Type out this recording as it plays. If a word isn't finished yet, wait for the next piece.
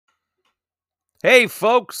Hey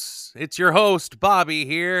folks, it's your host Bobby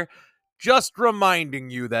here, just reminding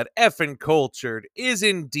you that Effin' Cultured is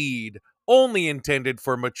indeed only intended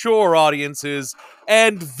for mature audiences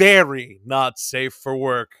and very not safe for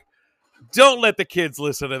work. Don't let the kids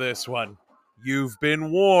listen to this one. You've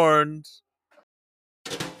been warned.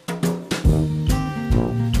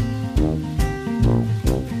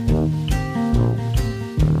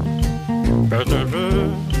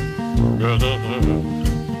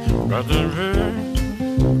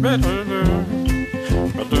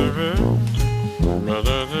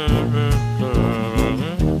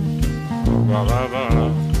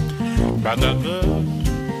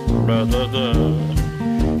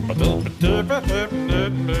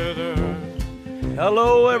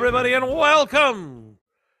 Hello, everybody, and welcome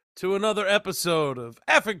to another episode of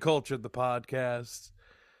Effin' Cultured, the podcast.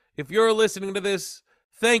 If you're listening to this,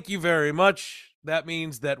 thank you very much. That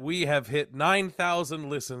means that we have hit 9,000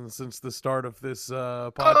 listens since the start of this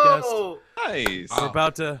podcast. Oh, nice.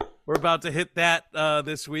 We're about to hit that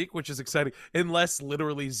this week, which is exciting. Unless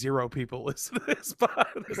literally zero people listen to this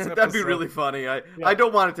podcast. that'd be really funny. I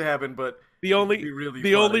don't want it to happen, but the only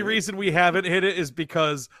funny. reason we haven't hit it is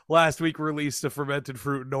because last week released a fermented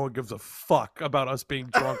fruit. And no one gives a fuck about us being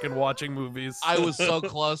drunk and watching movies. I was so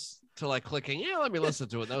close to like clicking. Yeah, let me listen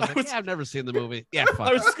to it. And I was like, yeah, I've never seen the movie. Yeah, fuck.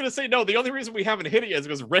 I was just gonna say no. The only reason we haven't hit it yet is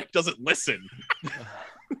because Rick doesn't listen.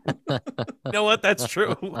 You know what? That's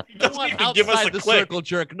true. He doesn't even give us Outside a the click. circle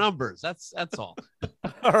jerk numbers. That's all.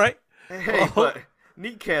 All right. Hey, but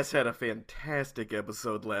Neatcast had a fantastic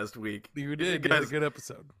episode last week. You did. You You had a guys- good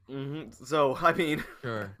episode. So, I mean,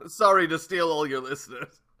 Sure. sorry to steal all your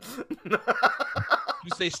listeners. You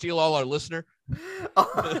say steal all our listener?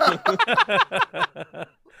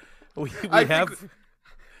 we I have think-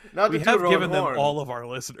 Not we to have toot our given own them horn. all of our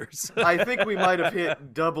listeners. I think we might have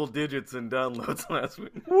hit double digits in downloads last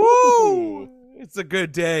week. Woo! It's a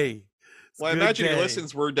good day. It's a Well, I good imagine your day.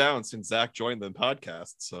 listens were down since Zach joined the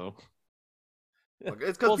podcast. So It's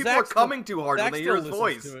because Well, people are Zach coming too hard when Zach they hear still his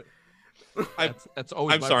listens voice. to it. That's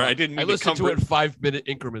always. I'm my sorry, problem. I didn't mean I to listen to come it in 5-minute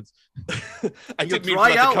increments. I You didn't mean for dry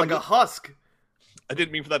that to out come. like a husk. I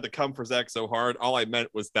didn't mean for that to come for Zach so hard. All I meant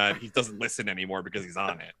was that he doesn't listen anymore because he's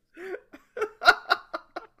on it.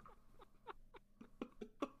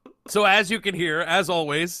 So as you can hear, as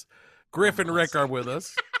always, Griff and Rick are with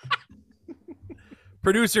us.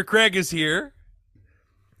 Producer Craig is here.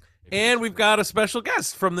 And we've got a special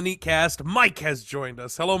guest from the Neatcast. Mike has joined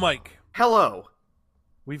us. Hello, Mike. Hello.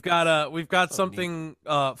 We've got something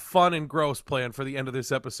fun and gross planned for the end of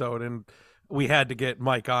this episode, and we had to get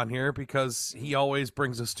Mike on here because he always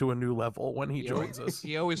brings us to a new level when he joins us.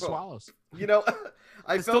 He always swallows. You know,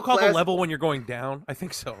 I It's felt still called a classy. level when you're going down. I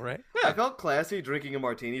think so, right? I felt classy drinking a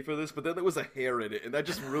martini for this, but then there was a hair in it, and that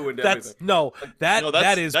just ruined That's everything. no, that No,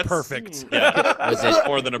 that is that's- perfect. Yeah, Was that's it-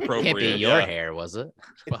 more than Can't appropriate. be your yeah. hair, was it?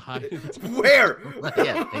 Behind. Where?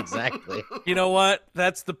 Yeah, exactly. You know what?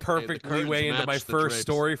 That's the perfect curtains leeway into my match the first drapes.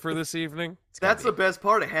 story for this evening. That's the best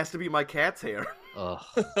part. It has to be my cat's hair. Ugh.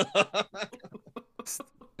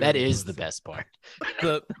 That is the best part.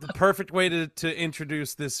 The perfect way to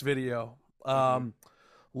introduce this video.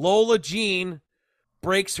 Lola Jean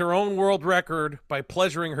breaks her own world record by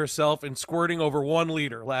pleasuring herself in squirting over 1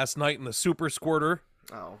 liter last night in the Super Squirter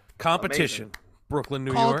Oh, competition, Brooklyn,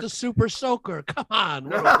 New Call York. it the Super Soaker. Come on.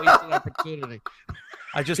 What a wasted opportunity.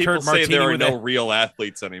 I just People heard say martini there are with no real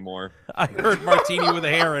athletes anymore. I heard martini with a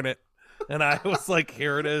hair in it, and I was like,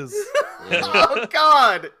 here it is. oh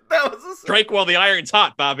God, that was a Strike while the iron's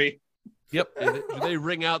hot, Bobby. Yep. Do they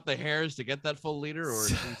wring out the hairs to get that full liter, or is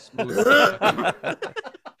he smooth?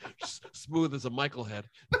 Smooth as a Michael head.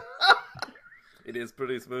 It is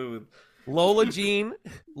pretty smooth. Lola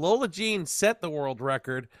Jean set the world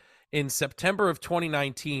record in September of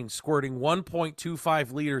 2019, squirting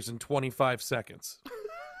 1.25 liters in 25 seconds.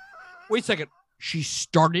 Wait a second. She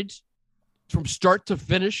started from start to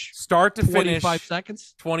finish. Start to finish, 25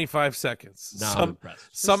 seconds. 25 seconds. No, I'm Some impressed.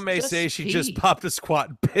 some may Just say she just pee. popped a squat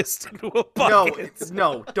and pissed into a No, bucket.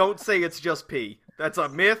 no, don't say it's just pee. That's a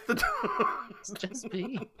myth. It's just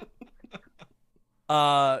me.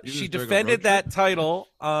 You She just doing a defended road that title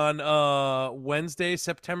on Wednesday,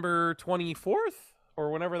 September 24th,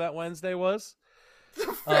 or whenever that Wednesday was.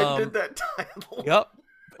 Defended that title. Yep,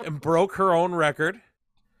 and broke her own record.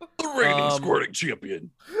 The reigning Um, squirting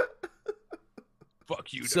champion.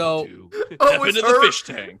 Fuck you, So- W2. Oh, Step it's into her- the fish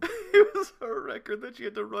tank. It was her record that she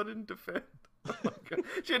had to run and defend. Oh my God.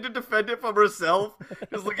 She had to defend it from herself.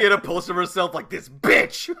 Just looking at a poster of herself like this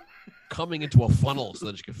bitch. Coming into a funnel so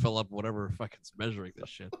that she can fill up whatever fucking's measuring this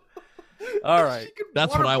shit. All right. She could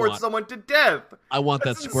That's what I waterboard want. someone to death. I want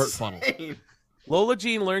that That's squirt funnel. insane. Lola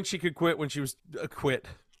Jean learned she could quit when she was quit.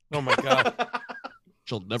 Oh my god.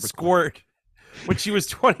 She'll never Squirt when she was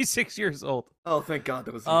 26 years old. Oh, thank God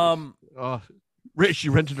that was. Oh, she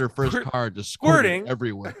rented her first car, just Squirting. squirting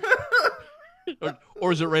everywhere.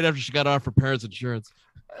 Or is it right after she got off her parents' insurance?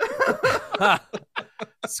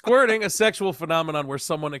 Squirting, a sexual phenomenon where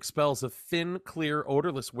someone expels a thin, clear,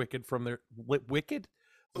 odorless liquid from their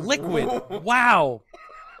liquid. Wow,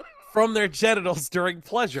 from their genitals during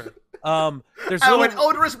pleasure. There's an little.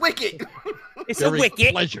 odorous wicket. It's Very a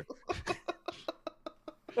wicket pleasure.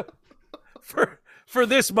 for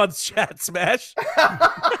this month's Chat Smash.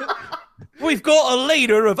 We've got a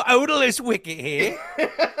liter of odorless wicket here.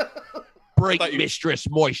 Break mistress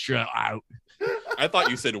moisture out. I thought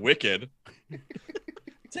you said wicked.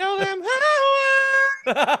 Tell them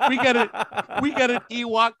how. We got an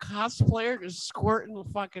Ewok cosplayer just squirting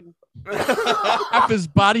fucking half his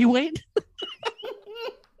body weight.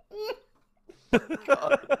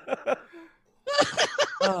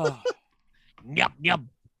 Oh. Yup, yup.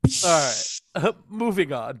 All right.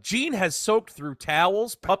 Moving on. Jean has soaked through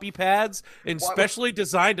towels, puppy pads, and specially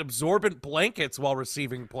designed absorbent blankets while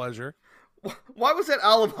receiving pleasure. Why was that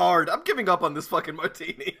olive hard? I'm giving up on this fucking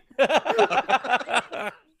martini.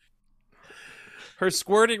 Her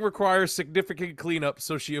squirting requires significant cleanup,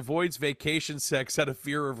 so she avoids vacation sex out of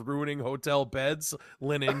fear of ruining hotel beds,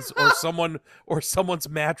 linens, or someone's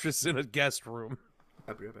mattress in a guest room.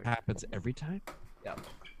 I'll be right back. Happens every time. Yep.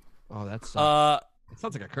 Oh, that's it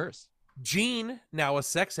sounds like a curse. Jean, now a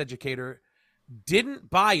sex educator, didn't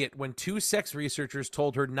buy it when two sex researchers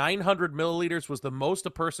told her 900 milliliters was the most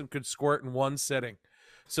a person could squirt in one sitting.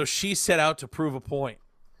 So she set out to prove a point.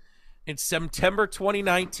 In September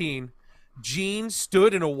 2019, Jean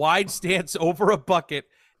stood in a wide stance over a bucket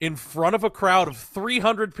in front of a crowd of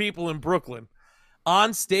 300 people in Brooklyn.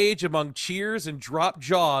 On stage, among cheers and dropped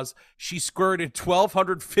jaws, she squirted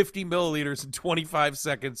 1,250 milliliters in 25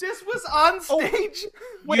 seconds. This was on stage?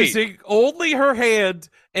 Using only her hand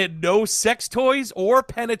and no sex toys or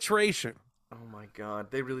penetration. Oh my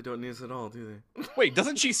God. They really don't need this at all, do they? Wait,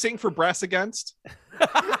 doesn't she sing for Brass Against?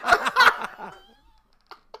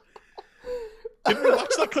 Didn't we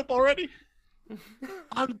watch that clip already?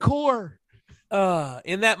 Encore.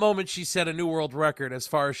 In that moment, she set a new world record as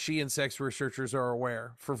far as she and sex researchers are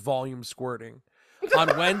aware for volume squirting. On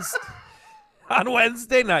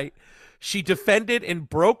Wednesday night, she defended and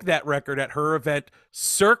broke that record at her event,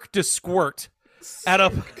 Cirque du Squirt, at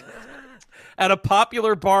a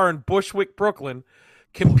popular bar in Bushwick, Brooklyn,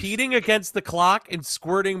 competing against the clock and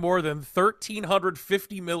squirting more than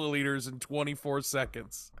 1,350 milliliters in 24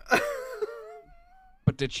 seconds.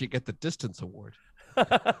 But did she get the distance award?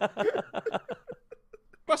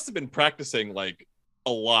 Must have been practicing like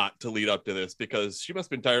a lot to lead up to this, because she must have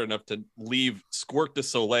been tired enough to leave Squirt de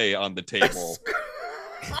Soleil on the table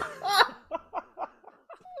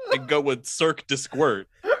and go with Cirque du Squirt,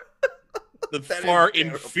 the far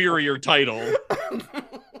inferior title.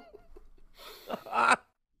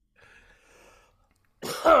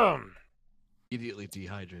 Immediately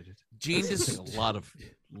dehydrated. Jean Just a lot of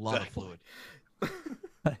fluid.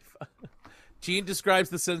 Jean describes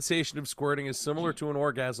the sensation of squirting as similar to an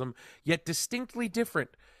orgasm, yet distinctly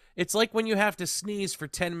different. It's like when you have to sneeze for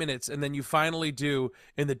 10 minutes and then you finally do,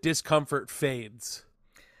 and the discomfort fades.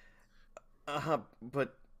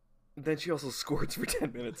 But then she also squirts for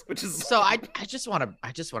 10 minutes, which is So I just want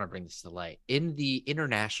to bring this to light. In the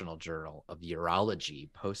International Journal of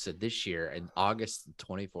Urology, posted this year in August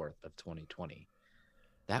 24th of 2020,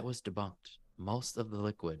 that was debunked. Most of the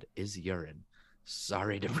liquid is urine.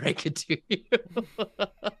 Sorry to break it to you.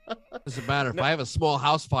 Doesn't matter. If I have a small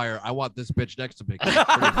house fire, I want this bitch next to me.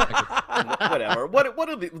 whatever. What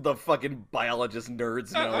do the fucking biologist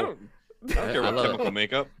nerds know? I don't care I about love chemical it.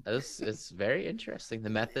 makeup. It's very interesting. The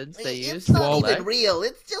methods they use. It's not to even real.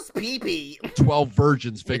 It's just pee-pee. 12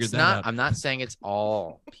 virgins figured It's that not. out. I'm not saying it's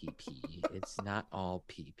all PP. It's not all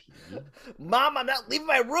PP. Mom, I'm not leaving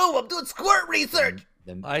my room. I'm doing squirt research.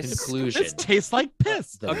 The I- conclusion. This tastes like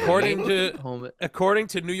piss. the According main to- component- According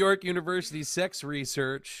to New York University sex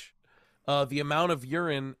research, the amount of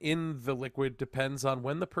urine in the liquid depends on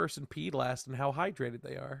when the person peed last and how hydrated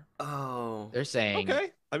they are. Oh. they're saying, Okay,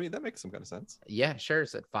 I mean that makes some kind of sense. yeah, sure.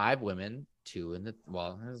 It's 5 women, 2 in the.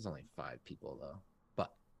 Well, there's only 5 people though.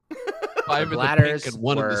 But 5 in the bladders pink and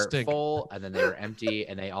 1 in the were stink. full, and then they were empty,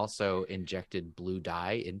 and they also injected blue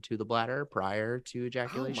dye into the bladder prior to Oh my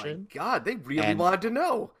ejaculation. God, they really And- wanted to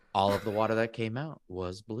know. All of the water that came out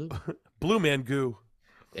was blue. Blue man goo.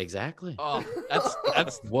 Exactly. Oh,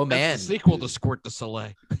 that's Woman. that's the sequel to Squirt de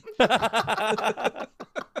Soleil.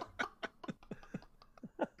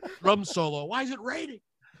 Drum solo. Why is it raining?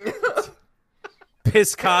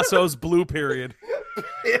 Piscasso's blue period.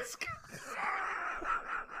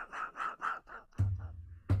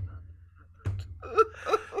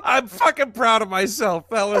 I'm fucking proud of myself.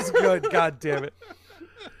 That was good. God damn it.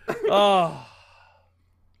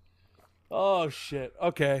 Oh shit.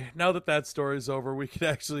 Okay. Now that story's over, we can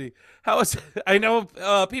actually. I know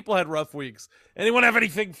people had rough weeks. Anyone have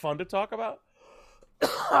anything fun to talk about?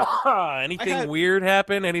 Anything weird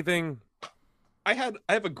happen? Anything? I have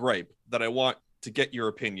a gripe that I want to get your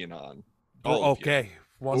opinion on. Okay.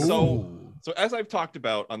 Wonderful. So as I've talked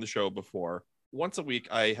about on the show before, once a week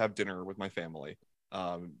I have dinner with my family.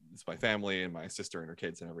 It's my family and my sister and her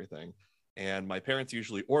kids and everything. And my parents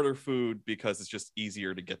usually order food because it's just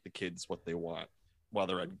easier to get the kids what they want while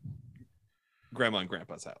they're at grandma and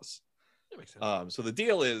grandpa's house. That makes sense. So the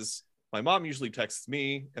deal is my mom usually texts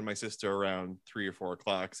me and my sister around 3 or 4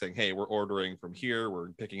 o'clock saying, hey, we're ordering from here. We're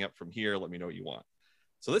picking up from here. Let me know what you want.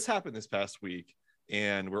 So this happened this past week,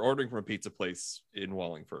 and we're ordering from a pizza place in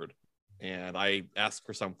Wallingford. And I asked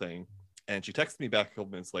for something, and she texted me back a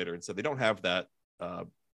couple minutes later and said, they don't have that.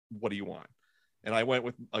 What do you want? And I went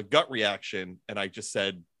with a gut reaction, and I just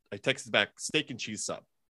said, I texted back steak and cheese sub.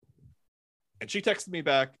 And she texted me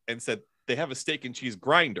back and said, they have a steak and cheese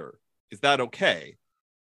grinder. Is that okay?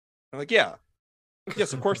 I'm like, yeah.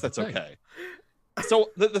 Yes, of course that's okay. So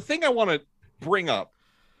the thing I want to bring up,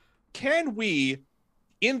 can we,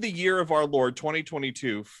 in the year of our Lord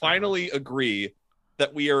 2022, finally agree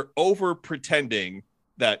that we are over pretending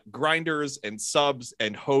that grinders and subs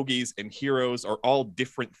and hoagies and heroes are all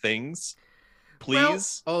different things?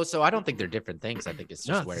 Please. So I don't think they're different things. I think it's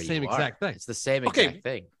just where the you same are. exact thing. It's the same Okay. exact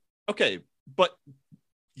thing. Okay, but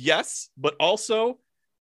yes, but also,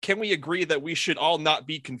 can we agree that we should all not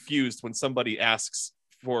be confused when somebody asks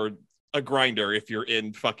for a grinder if you're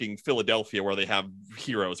in fucking Philadelphia where they have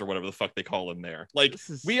heroes or whatever the fuck they call them there? Like,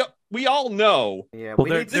 we all know. Yeah, Well, we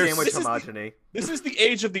need there's- sandwich this is the- homogeny. This is the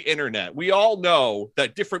age of the internet. We all know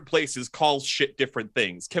that different places call shit different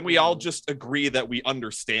things. Can we all just agree that we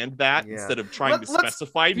understand that Yeah. instead of trying to Let's-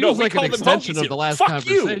 specify? Feels we like call an them extension hoagies of the here. last Fuck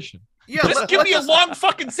conversation. Yeah, You. Just give me a long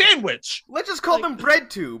fucking sandwich. let's just call them bread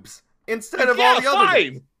tubes instead of Yeah, all the other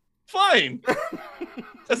things. fine.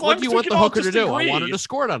 As long What do as you we want can the all hooker to just do? I agree. want her to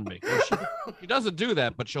squirt on me. Well, she doesn't do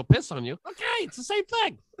that, but she'll piss on you. Okay, it's the same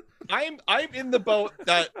thing. I'm in the boat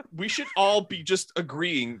that we should all be just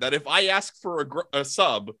agreeing that if I ask for a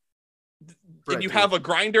sub Bread and you tube. have a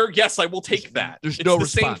grinder, yes, I will take that. There's It's no the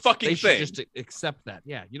response. same fucking they should thing. just accept that.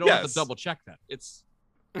 Yeah, you don't have Yes. to double check that. It's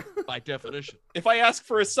by definition. If I ask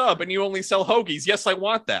for a sub and you only sell hoagies, yes, I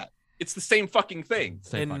want that. It's the same fucking thing.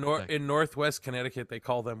 Same fucking thing. In Northwest Connecticut, they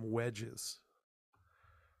call them wedges.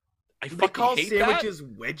 I They fucking call hate sandwiches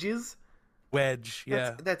wedges? Wedge,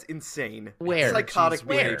 yeah. That's insane. Where? Psychotic Jeez,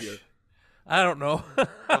 where? behavior. I don't know.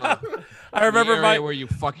 I The remember area where you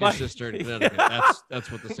fuck your my- sister in Connecticut.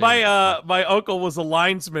 That's what the same. my uncle was a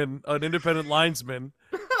linesman, an independent linesman,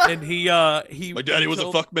 and he that. My daddy was a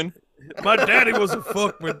fuckman. My daddy was a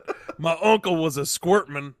fuckman. My uncle was a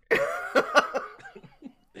squirtman.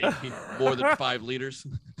 More than 5 liters.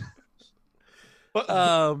 But,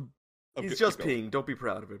 He's okay, just keep going. peeing. Don't be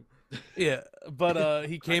proud of him. Yeah, but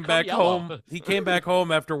he came come back yellow. home. He came back home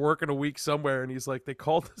after working a week somewhere, and he's like, "They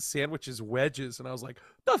call the sandwiches wedges," and I was like,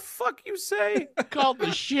 "The fuck you say?" Called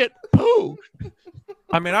the shit poo.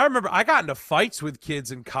 I mean, I remember I got into fights with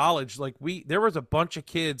kids in college. Like there was a bunch of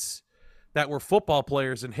kids that were football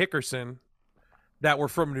players in Hickerson that were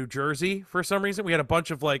from New Jersey for some reason. We had a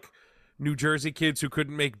bunch of like New Jersey kids who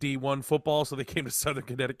couldn't make D1 football, so they came to Southern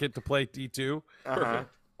Connecticut to play D2. Uh-huh.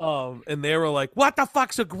 And they were like, "What the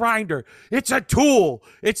fuck's a grinder? It's a tool.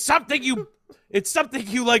 It's something you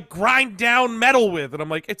like grind down metal with." And I'm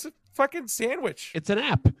like, "It's a fucking sandwich." It's an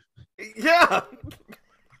app. Yeah.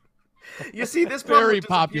 You see, this Very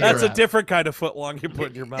problem popular. That's a app. different kind of footlong you put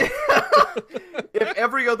in your mouth. If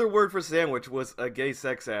every other word for sandwich was a gay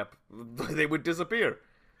sex app, they would disappear.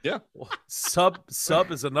 Sub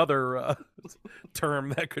is another term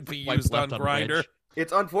that could be Swipe used left on on Grinder. wedge.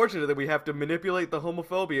 It's unfortunate that we have to manipulate the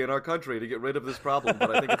homophobia in our country to get rid of this problem, but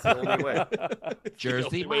I think it's the only way. Jersey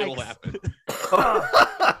The only way it'll Mike's. happen.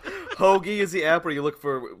 Hoagie is the app where you look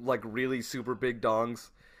for like really super big dongs.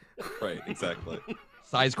 Right, exactly.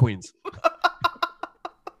 Size queens.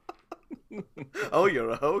 Oh,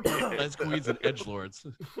 you're a hoagie. Size queens and edgelords.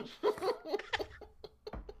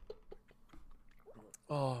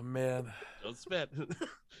 Oh man. Don't spit.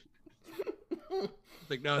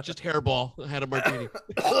 Like, no, it's just hairball. I had a martini.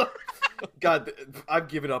 God, I've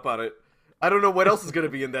given up on it. I don't know what else is going to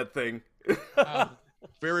be in that thing.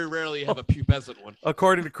 Very rarely have a pubescent one.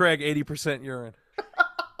 According to Craig, 80% urine.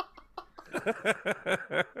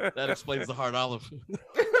 That explains the hard olive.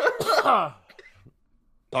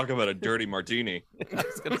 Talk about a dirty martini. I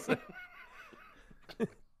was gonna say.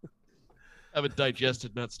 Haven't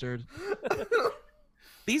digested, not stirred.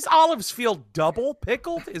 These olives feel double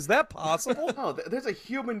pickled? Is that possible? Oh, there's a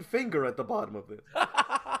human finger at the bottom of this.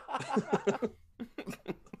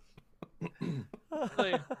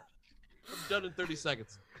 I'm done in 30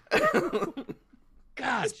 seconds.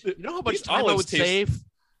 God, you know how much These time I olives would taste- save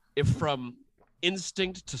if from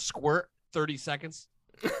instinct to squirt 30 seconds?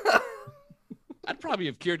 I'd probably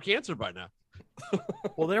have cured cancer by now.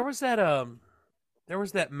 Well, there was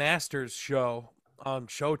that Masters show on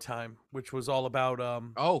Showtime, which was all about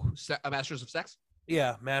Masters of Sex?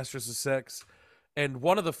 yeah, Masters of Sex. And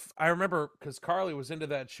one of the I remember because Carly was into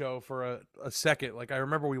that show for a second. Like I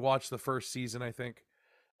remember we watched the first season, I think.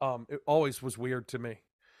 It always was weird to me.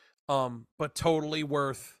 But totally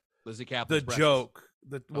worth Lizzie the Kaplan's breakfast. joke.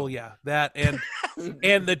 Well, yeah, that and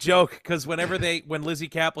and the joke, because when Lizzie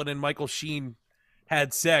Kaplan and Michael Sheen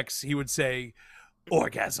had sex, he would say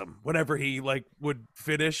orgasm whenever he would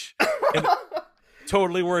finish. And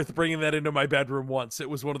totally worth bringing that into my bedroom once. It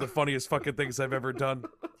was one of the funniest fucking things I've ever done.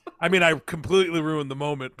 I mean, I completely ruined the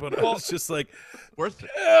moment, but I was just like, Worth it.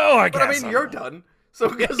 oh, I But guess. I mean, you're done. So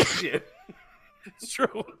who gives a shit? It's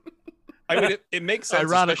true. I mean, it makes sense.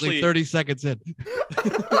 Ironically, especially- 30 seconds in.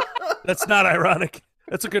 That's not ironic.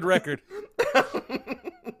 That's a good record.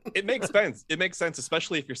 it makes sense. It makes sense,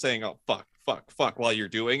 especially if you're saying, "Oh, fuck," while you're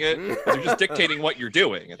doing it. 'Cause you're just dictating what you're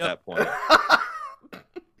doing at that point.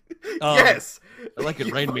 Yes. I like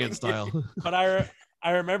it Rain Man style. But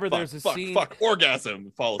I remember there's a scene. Fuck,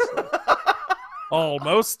 orgasm. Fall asleep.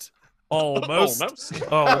 Almost. Almost.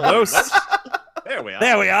 There we are.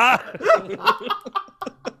 There we are.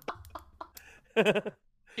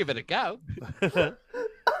 Give it a go.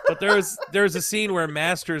 But there's a scene where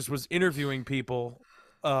Masters was interviewing people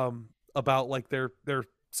about like their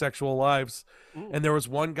sexual lives, and there was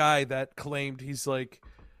one guy that claimed he's like,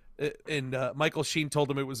 and Michael Sheen told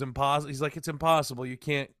him it was impossible. He's like, it's impossible. You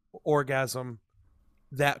can't orgasm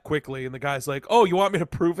that quickly. And the guy's like, oh, you want me to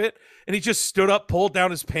prove it? And he just stood up, pulled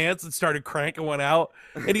down his pants, and started cranking one out.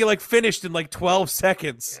 And he finished in 12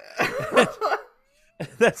 seconds.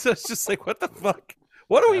 That's just like, what the fuck?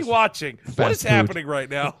 What are we watching? What is food. happening right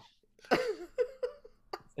now?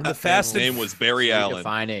 And the Fast His and name was Barry Allen.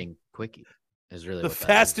 Defining quickie is really the what that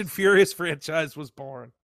Fast is. and Furious franchise was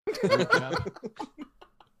born.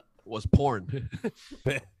 Was porn.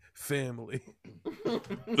 Family.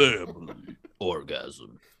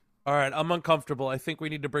 Orgasm. All right, I'm uncomfortable. I think we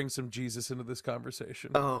need to bring some Jesus into this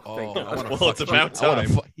conversation. Oh, thank I God. wanna Well, fuck it's him. about I wanna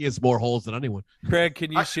time. He has more holes than anyone. Craig,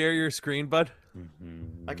 can you share your screen, bud?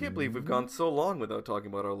 I can't believe we've gone so long without talking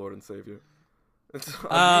about our Lord and Savior. It's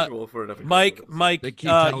unusual for an Mike, They keep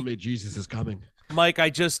telling me Jesus is coming. Mike, I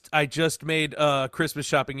just made Christmas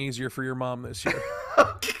shopping easier for your mom this year.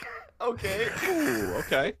 Okay. Ooh,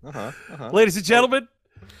 okay. Ladies and gentlemen,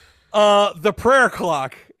 the prayer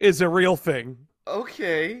clock is a real thing.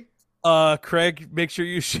 Okay. Craig, make sure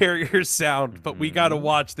you share your sound, but we got to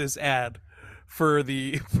watch this ad for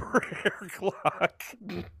the prayer clock.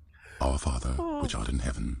 Our Father, which art in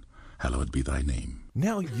heaven, hallowed be thy name.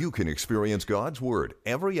 Now you can experience God's Word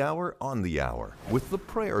every hour on the hour with the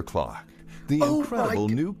Prayer Clock. The Oh incredible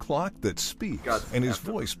my new clock that speaks God's and is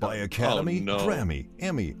after- voiced by Academy, no. Grammy,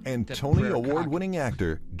 Emmy, and That Tony prayer Award-winning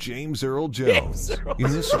actor James Earl Jones.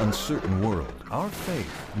 In this uncertain world, our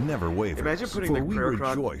faith never wavers. Imagine putting for the we prayer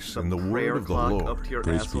clock, rejoice the in the prayer word of the clock Lord. up to your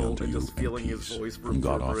Grace be asshole unto and you just and feeling his peace voice from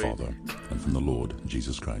God our reverberate. Father and from the Lord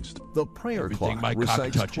Jesus Christ. The Prayer Everything my Clock cock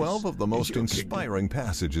recites touches 12 of the is most your kingdom. inspiring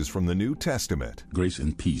passages from the New Testament. Grace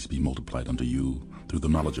and peace be multiplied unto you through the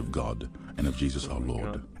knowledge of God and of Jesus our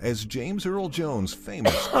Lord. As James Earl Jones'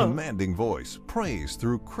 famous, commanding voice prays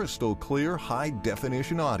through crystal clear,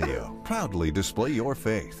 high-definition audio. Proudly display your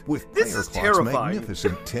faith with This Prayer is Clock's terrifying.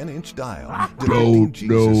 magnificent 10-inch dial, depicting Jesus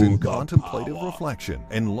know in the contemplative power. reflection,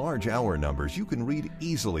 and large hour numbers you can read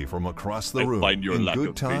easily from across the I room. find your In lack good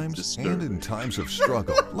of faith times disturbing. and in times of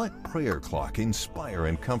struggle, let Prayer Clock inspire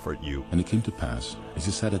and comfort you. And it came to pass, as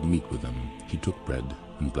he sat at meat with them, he took bread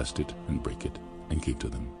and blessed it and brake it and gave to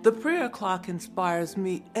them. The prayer clock inspires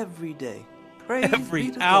me every day. Praise Every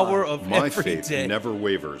be to hour God. of My every faith day. never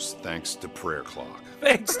wavers thanks to Prayer Clock.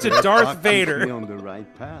 Thanks to Darth Vader. on the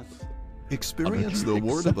right path. Experience you the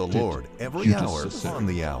word of the accept it, Lord every you hour just sit on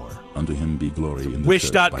the hour. Unto him be glory in the church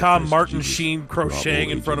by Wish.com, Christ Martin Jesus Sheen throughout crocheting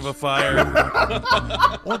all in front of a ages.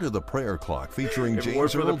 fire. Order the prayer clock featuring If it James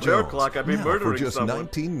weren't for the Earl prayer Jones clock, I'd be now for murdering just someone.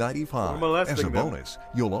 $19.95. Or molesting As a them. bonus,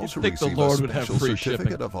 you'll also think the receive Lord a would have special free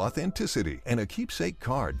certificate shipping. of authenticity and a keepsake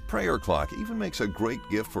card. Prayer clock even makes a great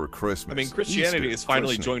gift for Christmas. I mean, Christianity Easter, has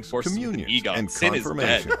finally christenings, joined forces with the communions, EGOT. and Sin is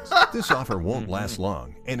dead. confirmations. This offer won't last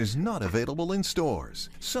long and is not available in stores.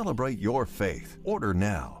 Celebrate your faith. Order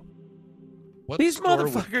now. What These store would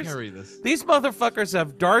motherfuckers- carry this? These motherfuckers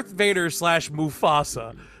have Darth Vader /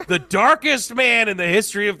 Mufasa, the darkest man in the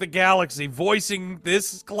history of the galaxy, voicing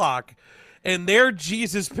this clock, and their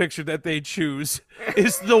Jesus picture that they choose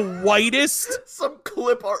is the whitest. Some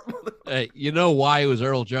clip art. Hey, you know why it was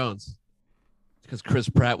Earl Jones? Because Chris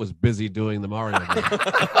Pratt was busy doing the Mario movie.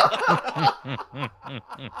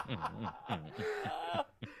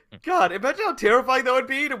 God, imagine how terrifying that would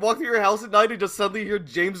be to walk through your house at night and just suddenly hear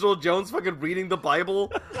James Earl Jones fucking reading the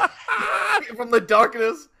Bible from the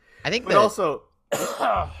darkness. I think But that. also,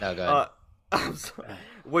 No, go ahead. I'm sorry.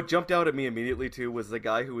 What jumped out at me immediately too was the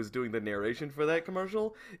guy who was doing the narration for that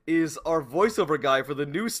commercial is our voiceover guy for the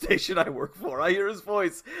news station I work for. I hear his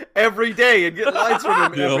voice every day and get lines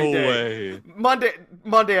from him No every day. way.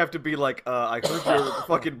 Monday I have to be like, I heard your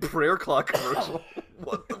fucking prayer clock commercial.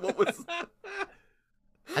 What was?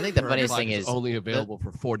 I think the Prayer funniest clock thing is only available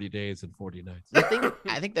for 40 days and 40 nights. the thing.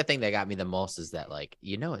 I think the thing that got me the most is that, like,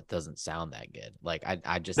 it doesn't sound that good. Like,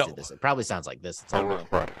 I just No. did this. It probably sounds like this. It's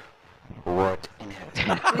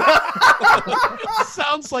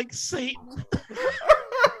Sounds like Satan.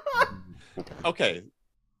 Okay.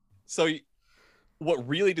 So what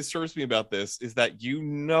really disturbs me about this is that you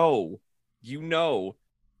know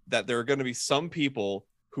that there are going to be some people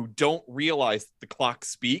who don't realize that the clock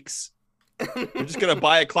speaks. They're just going to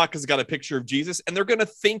buy a clock because it's got a picture of Jesus, and they're going to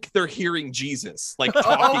think they're hearing Jesus, like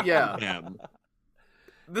talking yeah. to them.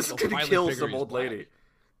 This is They'll gonna finally kill figure some he's old black. lady.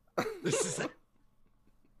 This is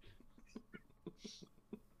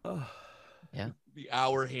The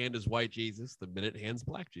hour hand is white Jesus. The minute hand's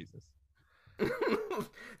black Jesus.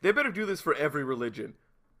 They better do this for every religion.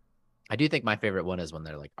 I do think my favorite one is when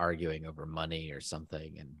they're like arguing over money or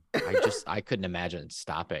something, and I couldn't imagine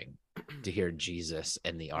stopping to hear Jesus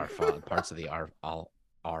and the Our Father, parts of the Our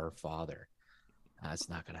Father. That's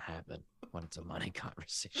not going to happen when it's a money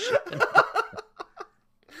conversation.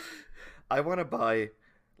 I want to buy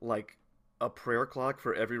like a prayer clock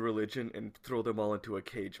for every religion and throw them all into a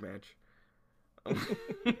cage match.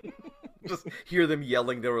 Just hear them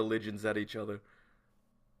yelling their religions at each other.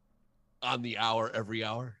 On the hour, every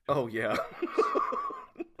hour. Oh yeah.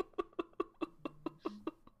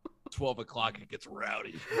 12 o'clock, it gets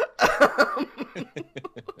rowdy.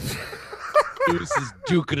 Zeus is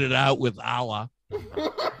duking it out with Allah.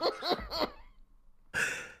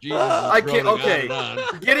 Jesus is I can't. droning Okay, on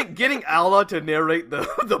and on. getting Allah to narrate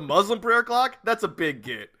the Muslim prayer clock. That's a big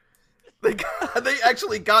get. They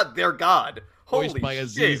actually got their god. Voiced Holy by shit!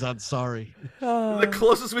 Aziz Ansari. The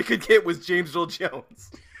closest we could get was James Earl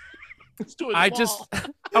Jones. It's doing I them just,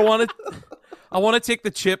 all. I want to take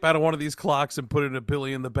the chip out of one of these clocks and put it in a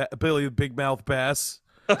Billy the Big Mouth Bass.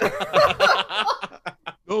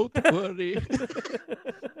 Don't worry.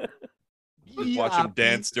 watch him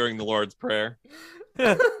dance during the Lord's Prayer.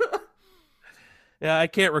 Yeah, I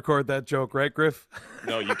can't record that joke, right, Griff?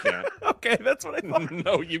 No, you can't. Okay, that's what I thought.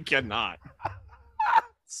 No, you cannot.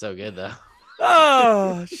 So good though.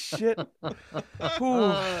 Oh shit!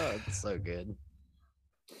 Ooh. It's so good.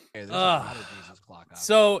 Hey, there's a Ah. lot of Jesus clock out.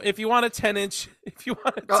 So if you want a 10-inch, if you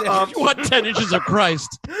want a 10 Uh-uh. If you want 10 inches of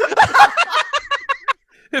Christ,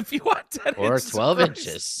 if you want 10 Or inches, of 12 Christ,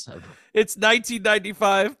 inches. it's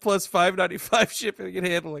 $19.95 plus $5.95 shipping and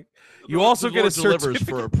handling. You the also Lord get a delivers certificate.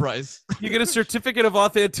 for a price. You get a certificate of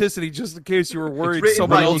authenticity just in case you were worried written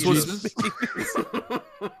someone by else was. Jesus.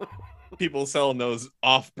 People selling those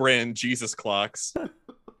off-brand Jesus clocks.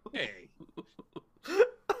 Hey. This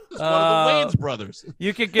is one of the Wayans brothers.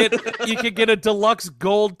 You could get a deluxe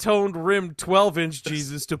gold toned rimmed 12-inch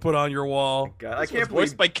Jesus to put on your wall God, I This was can't believe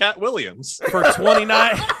voiced by Cat Williams. for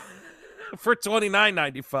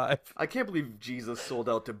 $29.95. I can't believe Jesus sold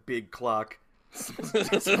out to Big Clock. It's a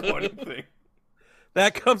disappointing thing.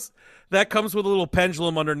 That comes with a little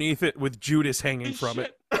pendulum underneath it with Judas hanging from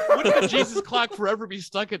it. Wouldn't the Jesus clock forever be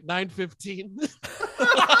stuck at 9:15?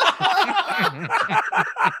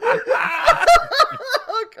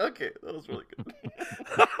 Okay, that was really good.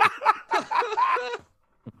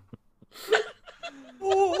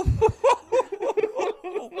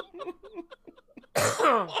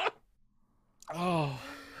 Oh.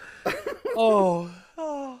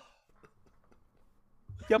 Oh.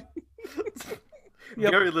 Yep.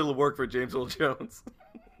 Yep. Very little work for James Earl Jones.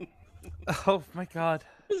 Oh my God.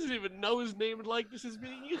 Doesn't even know his name and likeness is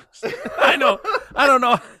being used. I know. I don't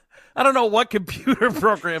know. I don't know what computer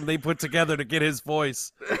program they put together to get his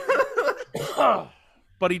voice.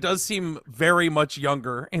 But he does seem very much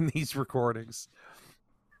younger in these recordings.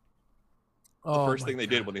 The first thing they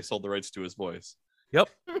did when they sold the rights to his voice. Yep.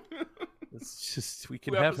 It's just we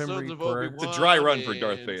can 2 have him episodes read of for Obi-Wan. It's a dry run for and-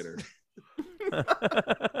 Darth Vader.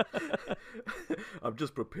 I'm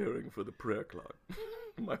just preparing for the prayer clock.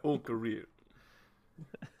 My whole career.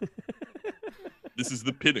 This is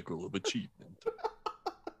the pinnacle of achievement.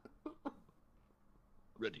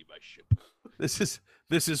 Ready my ship. This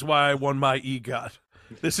is why I won my EGOT.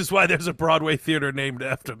 This is why there's a Broadway theater named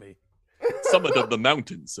after me. Summit of the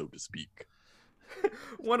mountain, so to speak.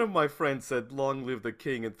 One of my friends said, "Long live the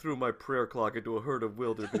king," and threw my prayer clock into a herd of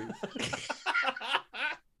wildebeest.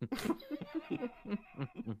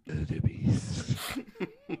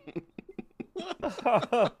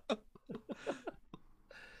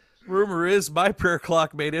 Rumor is my prayer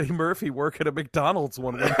clock made Eddie Murphy work at a McDonald's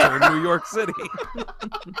one winter in New York City.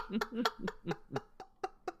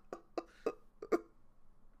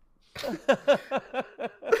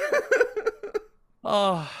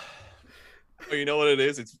 Oh, Oh, you know what it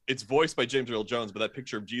is? It's voiced by James Earl Jones, but that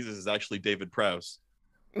picture of Jesus is actually David Prowse.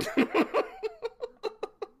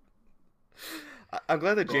 I'm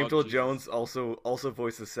glad that James Oh, Earl Jesus. Jones also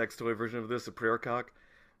voiced the sex toy version of this, a prayer cock.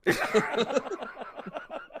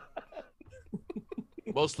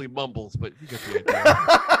 Mostly mumbles, but you get the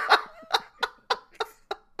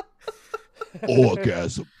idea.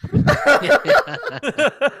 Orgasm.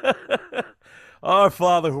 Our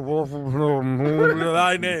Father who art in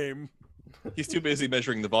thy name. He's too busy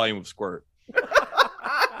measuring the volume of squirt.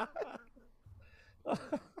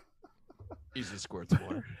 Jesus squirts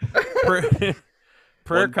more.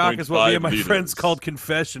 Prayer cock is what me and my 1.5 friends liters. called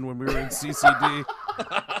confession when we were in CCD.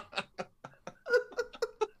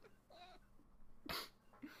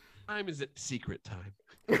 Time is it secret time.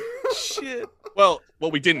 Shit. Well,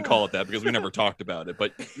 we didn't call it that because we never talked about it,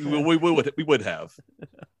 but we would have.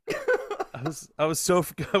 I was so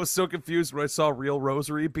confused when I saw real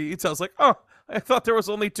rosary beads. I was like, oh, I thought there was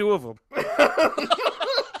only 2 of them.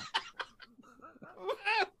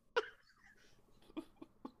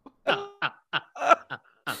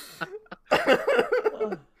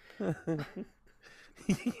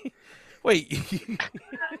 Wait,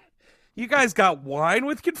 you guys got wine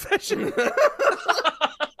with confession?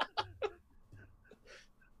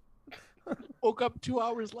 Woke up 2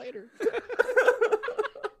 hours later.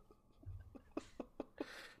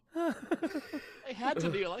 I had to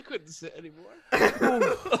kneel. I couldn't sit anymore.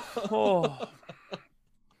 Oh.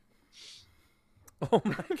 Oh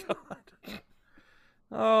my God.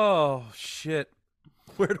 Oh shit.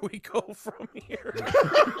 Where do we go from here?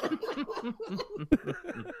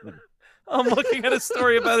 I'm looking at a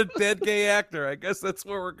story about a dead gay actor. I guess that's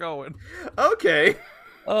where we're going. Okay.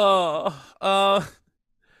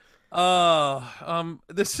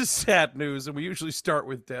 This is sad news, and we usually start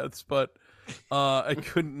with deaths, but I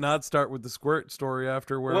couldn't not start with the squirt story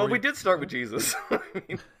after where Well, we did start with Jesus. I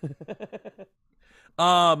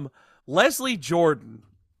mean, Leslie Jordan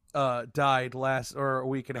died a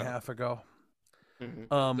week and a half ago.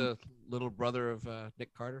 The little brother of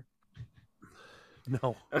Nick Carter.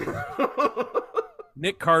 No.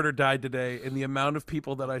 Nick Carter died today, and the amount of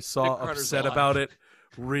people that I saw Nick Carter's upset alive. about it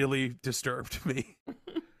really disturbed me.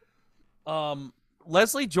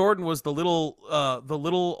 Leslie Jordan was the little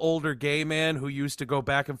older gay man who used to go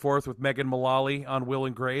back and forth with Megan Mullally on Will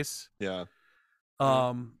and Grace. Yeah.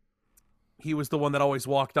 He was the one that always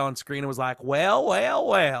walked on screen and was like, well, well,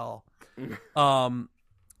 well.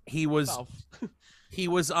 He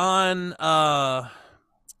was on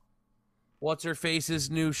what's her face's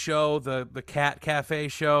new show, the Cat Cafe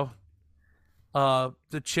show.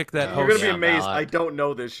 The chick that you're hosts gonna be amazed. Bialik. I don't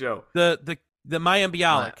know this show. the Mayim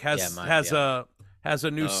Bialik Maya has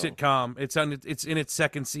a new Oh. sitcom. It's in its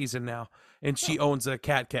 2nd season now, and she owns a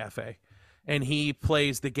cat cafe, and he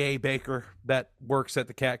plays the gay baker that works at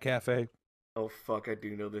the cat cafe. Oh fuck, I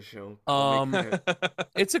do know this show.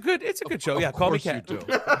 It's a good show. Yeah, Of call me course you Cat. do.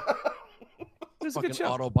 It's a Fucking good show.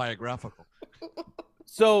 autobiographical.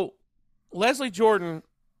 So Leslie Jordan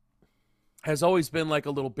has always been like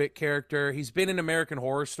a little bit character. He's been in American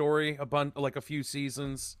Horror Story a few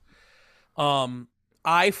seasons.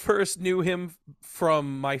 I first knew him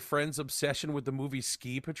from my friend's obsession with the movie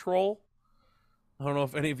Ski Patrol. I don't know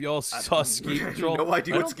if any of y'all saw Ski Patrol. No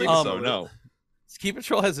idea what Ski think Patrol So is. no. Ski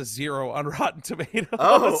Patrol has a 0 on Rotten Tomatoes.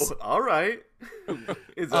 Oh, all right.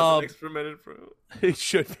 Is that an experimented fruit? It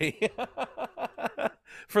should be.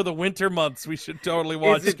 For the winter months, we should totally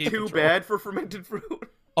watch Is it Ski too Patrol. bad for fermented fruit?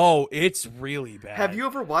 Oh, it's really bad. Have you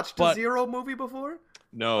ever watched But- a Zero movie before?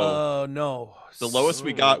 No, No. the lowest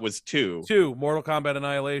we got was 2. 2, Mortal Kombat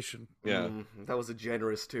Annihilation. Yeah. That was a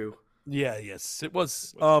generous 2. Yeah, yes, it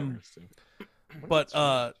was. What's interesting? But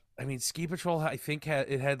I mean, Ski Patrol, I think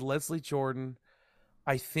it had Leslie Jordan.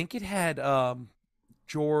 I think it had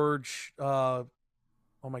George. Oh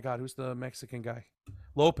my God, who's the Mexican guy?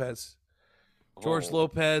 Lopez. George Oh.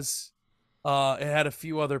 Lopez. It had a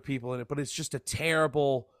few other people in it, but it's just a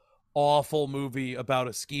terrible, awful movie about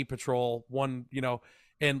a ski patrol.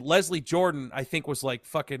 And Leslie Jordan, I think, was like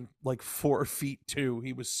fucking like 4'2".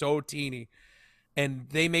 He was so teeny, and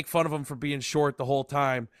they make fun of him for being short the whole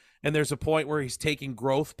time. And there's a point where he's taking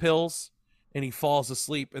growth pills, and he falls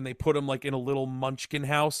asleep, and they put him like in a little munchkin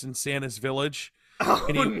house in Santa's village. Oh,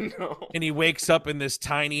 And And he wakes up in this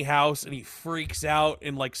tiny house, and he freaks out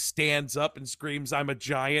and like stands up and screams, "I'm a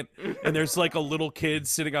giant!" And there's like a little kid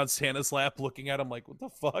sitting on Santa's lap looking at him like, "What the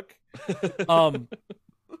fuck?"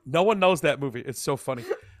 No one knows that movie. It's so funny.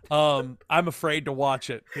 I'm afraid to watch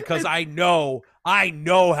it because I know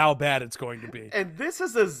how bad it's going to be. And this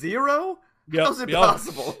is a 0? Yep, How's it yep.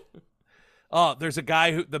 possible? There's a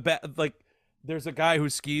guy who there's a guy who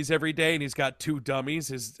skis every day, and he's got 2 dummies,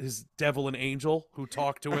 his devil and angel, who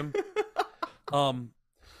talk to him.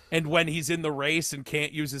 And when he's in the race and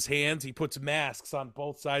can't use his hands, he puts masks on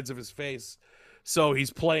both sides of his face. So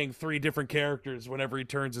he's playing 3 different characters whenever he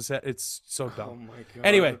turns his head. It's so dumb. Oh my god.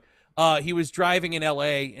 Anyway, he was driving in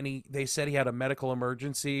LA, and they said he had a medical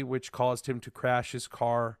emergency which caused him to crash his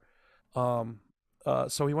car.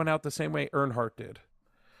 So he went out the same way Earnhardt did.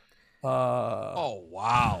 Oh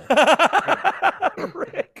wow!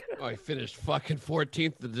 Rick. Oh, I finished fucking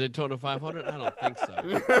 14th the Daytona 500. I don't think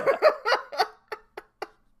so.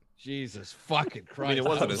 Jesus fucking Christ! I mean, it that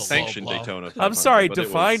wasn't a was low sanctioned blow. Daytona. I'm 500, sorry, but it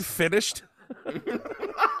define was- finished.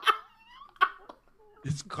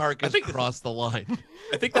 His car gets think- across the line.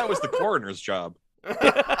 I think that was the coroner's job. Man,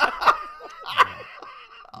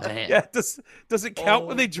 Yeah, does it count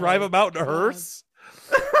when they drive him out in a hearse?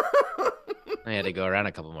 I had to go around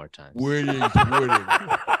a couple more times. Winning.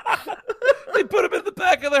 They put him in the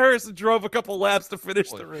back of the hearse and drove a couple laps to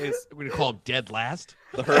finish the race. We're gonna call him dead last.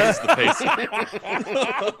 The hearse is the pace.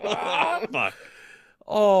 Fuck.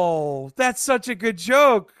 Oh, that's such a good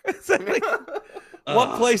joke. It's like,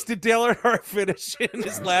 what place did Dale Earnhardt finish in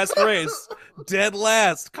his last race? Dead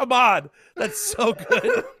last. Come on, that's so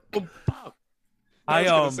good. I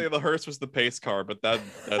was gonna say the hearse was the pace car, but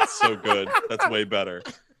that's so good. That's way better.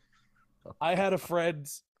 I had a friend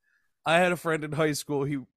in high school.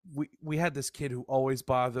 We had this kid who always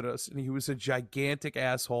bothered us, and he was a gigantic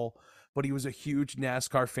asshole, but he was a huge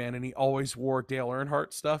NASCAR fan, and he always wore Dale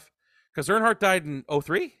Earnhardt stuff because Earnhardt died in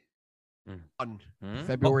 2003. On Hmm?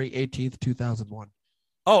 February 18th, 2001.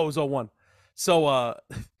 Oh, it was 2001. So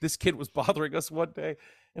this kid was bothering us one day,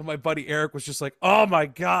 and my buddy Eric was just like, "Oh my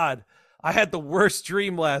God, I had the worst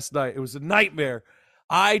dream last night. It was a nightmare.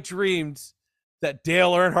 I dreamed that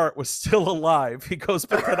Dale Earnhardt was still alive." He goes,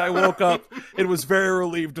 "But then I woke up and was very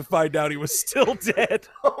relieved to find out he was still dead."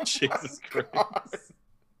 Jesus Christ.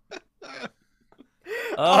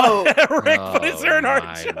 Oh. Rick put his Oh Earnhardt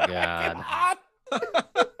my joke. God.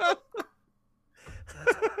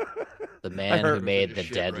 The man who heard made the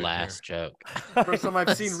shit dead right last joke. First time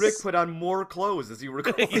I've seen Rick put on more clothes as he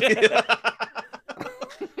recorded.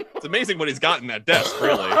 It's amazing what he's got in that desk,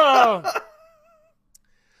 really. Oh.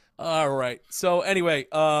 All right. So anyway,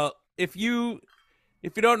 if you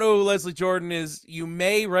don't know who Leslie Jordan is, you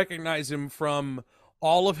may recognize him from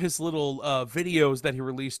all of his little videos that he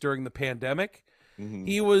released during the pandemic. Mhm.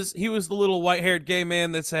 He was the little white-haired gay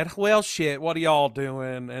man that said, "Well, shit, what are y'all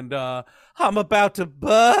doing?" And "I'm about to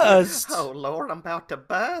bust." Oh Lord, I'm about to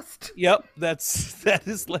bust. Yep, that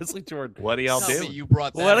is Leslie Jordan. What do y'all Tell me do? you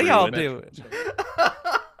brought that. What are y'all doing?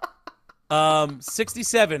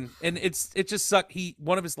 67, and it just sucked.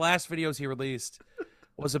 One of his last videos he released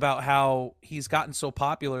was about how he's gotten so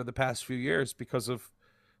popular the past few years because of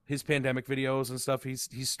his pandemic videos and stuff. He's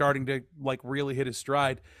starting to like really hit his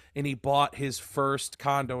stride, and he bought his first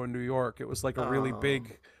condo in New York. It was like a really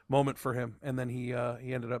big moment for him, and then he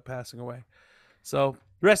ended up passing away. So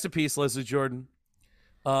rest in peace, Leslie Jordan.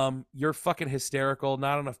 You're fucking hysterical.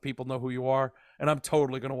 Not enough people know who you are, and I'm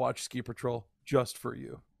totally gonna watch Ski Patrol just for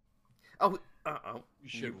you. Oh, You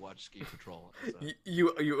should watch Ski Patrol.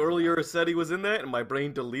 you earlier said he was in that, and my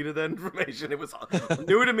brain deleted that information. It was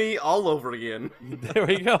new to me all over again. There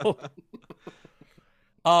we go.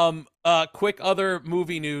 Quick other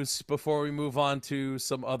movie news before we move on to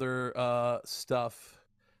some other stuff.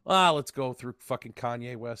 Let's go through fucking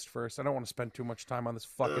Kanye West first. I don't want to spend too much time on this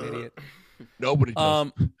fucking idiot. Nobody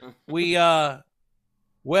does. We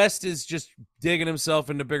West is just digging himself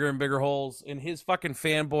into bigger and bigger holes, and his fucking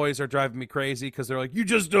fanboys are driving me crazy because they're like, "You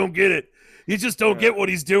just don't get it. You just don't get what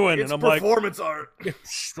he's doing." It's and I'm performance art.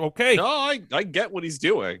 Okay. No, I get what he's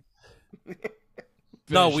doing.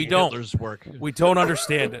 No, we Finishing don't. Hitler's work. We don't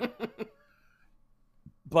understand it.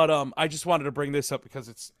 But I just wanted to bring this up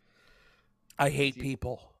because I hate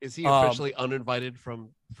people. Is he officially uninvited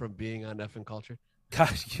from being on F and Culture? God,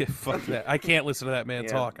 yeah, fuck that. I can't listen to that man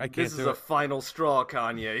talk. I can't This is do a it. final straw,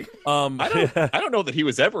 Kanye. I don't know that he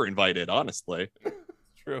was ever invited, honestly.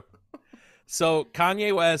 True. So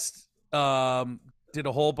Kanye West did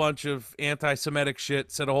a whole bunch of anti-Semitic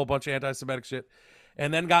shit, said a whole bunch of anti-Semitic shit,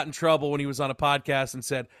 and then got in trouble when he was on a podcast and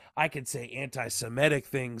said, "I can say anti-Semitic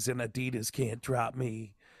things and Adidas can't drop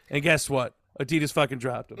me." And guess what? Adidas fucking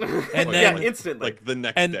dropped him. And then instantly. Like the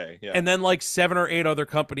next day. Yeah. And then like 7 or 8 other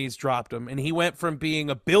companies dropped him. And he went from being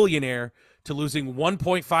a billionaire to losing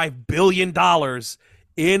 $1.5 billion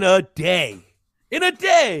in a day. In a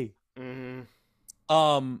day.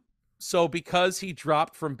 Mm-hmm. So because he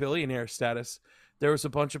dropped from billionaire status, there was a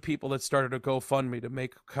bunch of people that started a GoFundMe to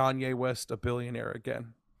make Kanye West a billionaire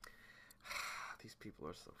again. These people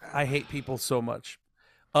are so... I hate people so much.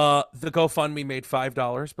 The GoFundMe made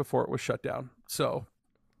 $5 before it was shut down. So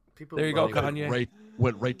People there you go, love Kanye.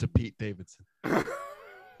 Went right to Pete Davidson.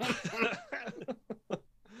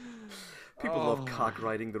 People love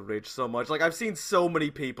cockriding the rich so much. Like, I've seen so many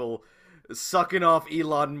people sucking off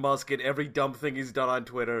Elon Musk and every dumb thing he's done on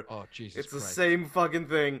Twitter. Oh, Jesus It's the Christ. same fucking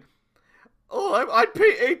thing. Oh, I'd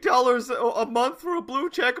pay $8 a month for a blue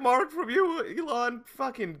check mark from you, Elon.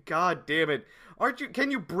 Fucking god damn it. Can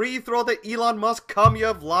you breathe through all the Elon Musk cum you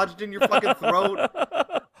have lodged in your fucking throat?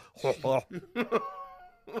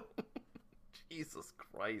 Jesus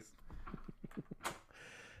Christ.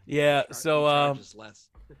 Yeah, so Charges less.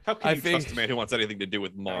 How can I you think- trust a man who wants anything to do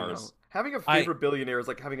with I know. Mars? Having a favorite billionaire is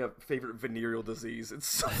like having a favorite venereal disease. It's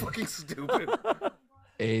so fucking stupid.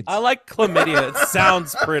 AIDS. I like chlamydia. It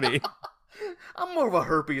sounds pretty. I'm more of a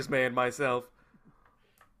herpes man myself.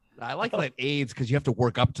 I like that AIDS because you have to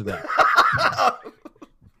work up to that.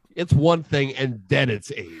 It's one thing and then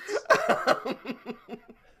it's AIDS.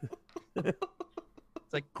 It's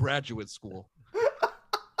like graduate school.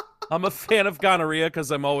 I'm a fan of gonorrhea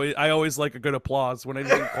because I always like a good applause when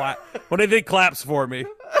anything claps for me.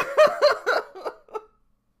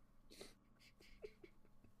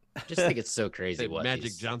 I just think it's so crazy Say what Magic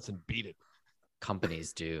these Johnson beat it.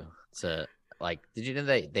 companies do to, like, did you know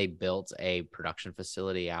they built a production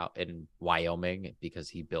facility out in Wyoming because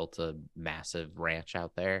he built a massive ranch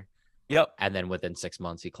out there, Yep. and then within 6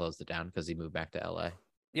 months he closed it down because he moved back to LA.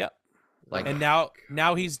 Yep. Like, And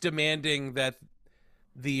now he's demanding that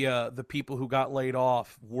the people who got laid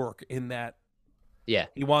off work in that. yeah,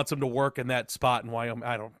 He wants them to work in that spot in Wyoming.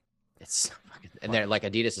 I don't. it's so fucking, and they're like,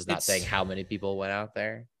 Adidas is not It's- saying how many people went out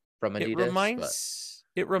there from Adidas.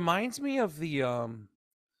 It reminds me of the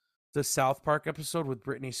South Park episode with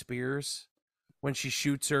Britney Spears when she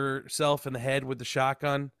shoots herself in the head with the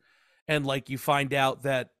shotgun, and like you find out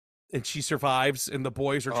that and she survives and the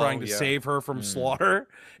boys are trying to yeah. save her from slaughter,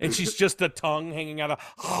 and she's just a tongue hanging out of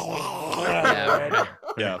Yeah.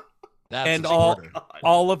 Yeah. That's and a all supporter.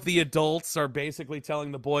 all of the adults are basically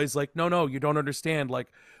telling the boys like, no, you don't understand, like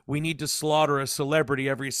we need to slaughter a celebrity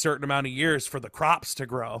every certain amount of years for the crops to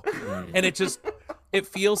grow. And it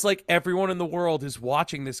feels like everyone in the world is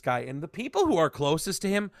watching this guy, and the people who are closest to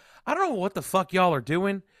him, I don't know what the fuck y'all are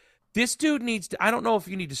doing. This dude needs to, I don't know if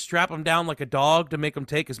you need to strap him down like a dog to make him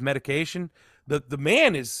take his medication. The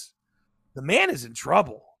man is in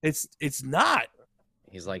trouble. It's not.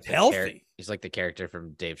 He's like Healthy. He's like the character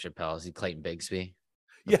from Dave Chappelle. Is he Clayton Bigsby,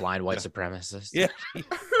 the Yeah. blind white supremacist? Yeah.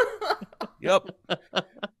 Yep.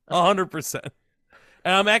 100%.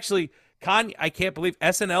 And I'm actually I can't believe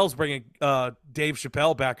SNL's bringing Dave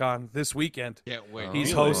Chappelle back on this weekend. Can't wait.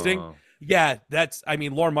 He's Really? hosting. Oh. Yeah,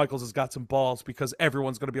 Lorne Michaels has got some balls because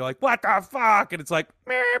everyone's going to be like, what the fuck? And it's like,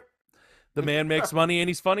 meep. The man makes money and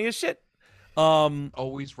he's funny as shit.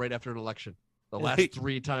 Always right after an election. The last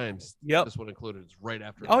 3 times. Yep. This one included. It's right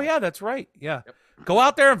after. Oh, yeah, that's right. Yeah. Go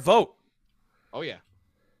out there and vote. Oh yeah.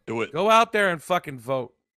 Do it. Go out there and fucking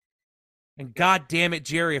vote. And God damn it,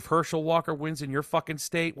 Jerry, if Herschel Walker wins in your fucking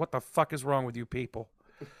state, what the fuck is wrong with you people?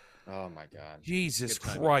 Oh my God. Jesus Good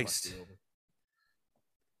time to Christ. fuck you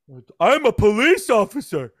over. I'm a police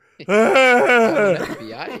officer. I'm an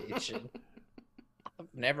FBI agent. I've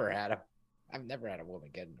never had a woman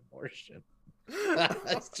get an abortion.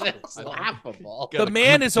 That's just laughable. Got The a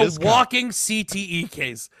man group is a discount. walking CTE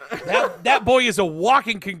case. That boy is a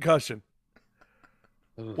walking concussion.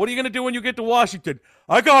 What are you going to do when you get to Washington?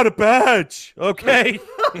 I got a badge. Okay.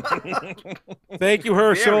 Thank you,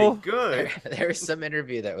 Herschel. Very good. There was some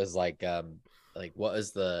interview that was like what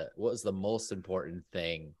was the most important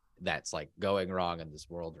thing that's like going wrong in this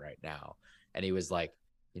world right now? And he was like,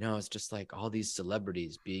 it's just like all these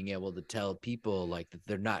celebrities being able to tell people like that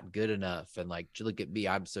they're not good enough, and like, look at me,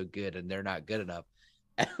 I'm so good, and they're not good enough.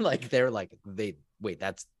 And like they're like,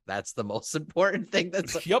 that's the most important thing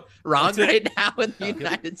that's wrong right now in the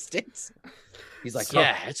United States. He's like,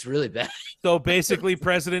 yeah, it's really bad. So basically,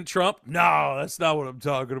 President Trump? No, that's not what I'm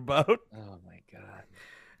talking about. Oh my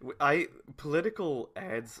god. Political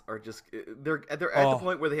ads are just they're at the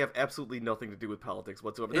point where they have absolutely nothing to do with politics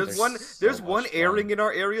whatsoever. There's one airing in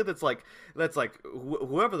our area that's like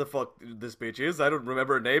whoever the fuck this bitch is, I don't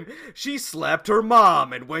remember her name. She slapped her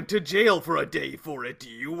mom and went to jail for a day for it. Do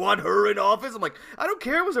you want her in office? I'm like, I don't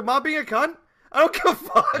care. Was her mom being a cunt? I don't give a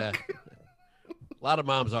fuck. Yeah. A lot of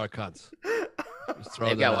moms are cunts.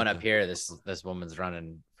 They've got one up here. This woman's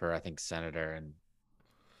running for, I think, senator, and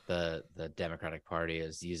the Democratic Party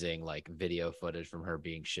is using like video footage from her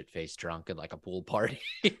being shit-faced drunk at like a pool party.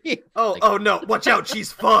 Oh no, watch out,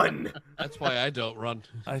 she's fun. That's why I don't run.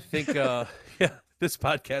 I think this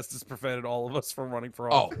podcast has prevented all of us from running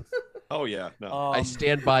for office. Oh yeah, no. I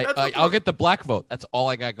stand by. I'll get the black vote. That's all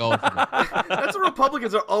I got going for me. That's what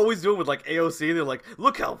Republicans are always doing with like AOC. They're like,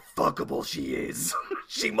 look how fuckable she is.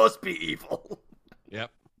 She must be evil.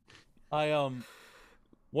 Yep.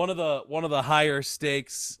 One of the higher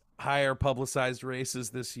stakes, higher publicized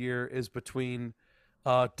races this year is between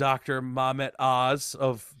Dr. Mehmet Oz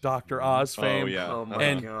of Dr. Oz fame,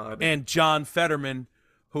 and John Fetterman,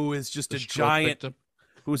 who is just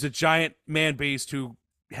who's a giant man beast who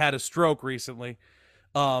had a stroke recently,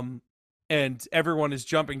 and everyone is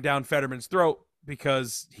jumping down Fetterman's throat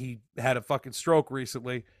because he had a fucking stroke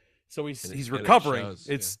recently, so he's recovering.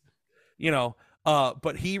 It's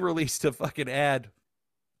but he released a fucking ad.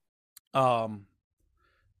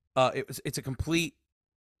 It's a complete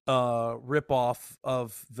ripoff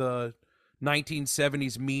of the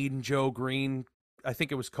 1970s Mean Joe Green. I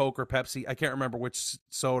think it was Coke or Pepsi. I can't remember which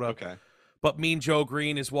soda. Okay. But Mean Joe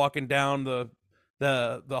Green is walking down the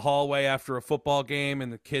hallway after a football game,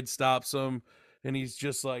 and the kid stops him, and he's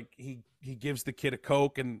just like he gives the kid a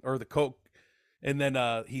Coke or the Coke, and then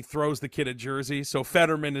he throws the kid a jersey. So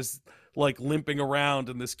Fetterman is like limping around,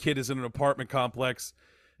 and this kid is in an apartment complex,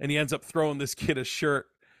 and he ends up throwing this kid a shirt.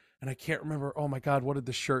 And I can't remember, oh my God, what did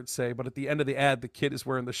the shirt say? But at the end of the ad, the kid is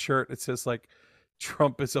wearing the shirt. It says like,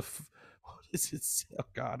 Trump is what does it say? Oh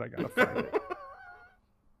God, I gotta find it.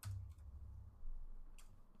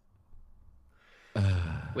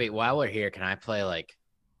 Wait, while we're here, can I play like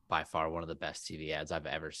by far one of the best TV ads I've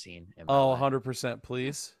ever seen in my 100%,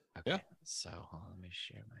 please. Okay. Yeah. So hold on, let me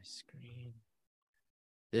share my screen.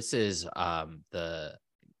 This is the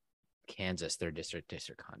Kansas 3rd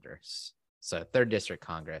District Congress. So 3rd District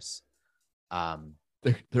Congress.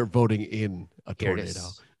 They're voting in a tornado.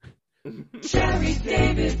 Sherry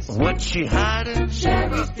Davis. What's she hiding?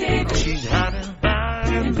 Sherry Davis. She's hiding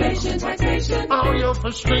Biden. Inflation, taxation. All your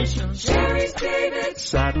frustrations. Sherry Davis.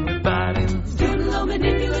 Siding with Biden. Student loan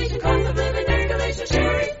manipulation. Cost of living escalation.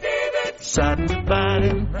 Sherry Davis. Siding with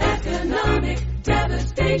Biden. Economic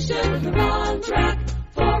devastation. Wrong track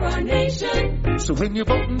for our nation. So when you're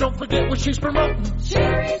voting, don't forget what she's promoting.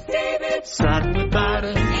 Sherry Davis. Siding with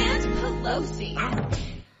Biden. And Pelosi.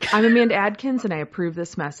 I'm Amanda Adkins, and I approve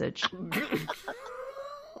this message.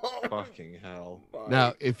 Fucking hell!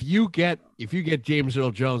 Now, if you get James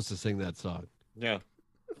Earl Jones to sing that song, yeah,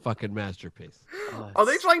 fucking masterpiece. Are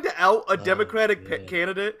they trying to out a Democratic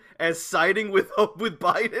candidate as siding with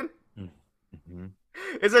Biden? Mm-hmm.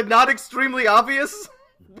 Is it not extremely obvious?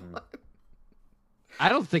 Mm-hmm. I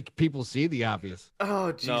don't think people see the obvious.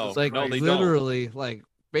 Oh, Jesus! No, it's like no, they literally don't. like.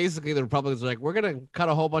 Basically, the Republicans are like, we're going to cut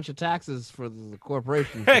a whole bunch of taxes for the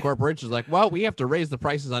corporations. The corporations are like, well, we have to raise the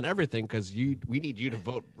prices on everything because we need you to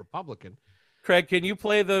vote Republican. Craig, can you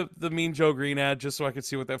play the Mean Joe Green ad just so I can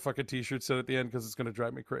see what that fucking T-shirt said at the end? Because it's going to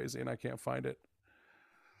drive me crazy and I can't find it.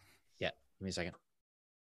 Yeah, give me a second.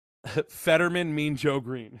 Fetterman, Mean Joe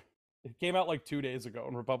Green. It came out like 2 days ago,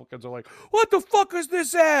 and Republicans are like, what the fuck is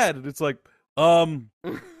this ad? And it's like, I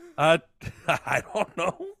don't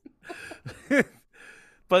know.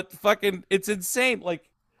 But fucking, it's insane. Like,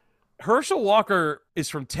 Herschel Walker is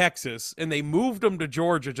from Texas, and they moved him to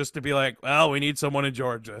Georgia just to be like, well, we need someone in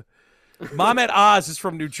Georgia. Mehmet Oz is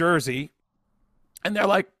from New Jersey, and they're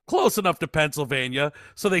like, close enough to Pennsylvania.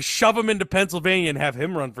 So they shove him into Pennsylvania and have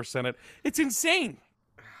him run for Senate. It's insane.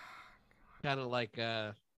 Kind of like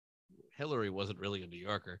Hillary wasn't really a New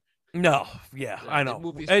Yorker. No, yeah, I know. They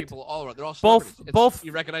move these It- people all around. They're all both- celebrities. It's- both-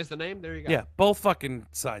 You recognize the name? There you go. Yeah, both fucking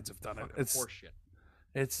sides have done it. Fucking It's horseshit.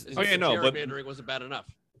 it's Oh, yeah, no, but- gerrymandering wasn't bad enough.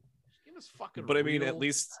 Give us fucking. But I mean, real- at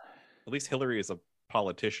least Hillary is a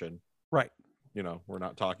politician. right. You know, we're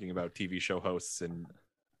not talking about TV show hosts and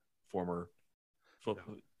former.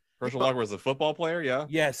 Herschel Walker was a football player. Yeah.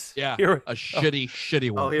 Yes. Yeah, Here, a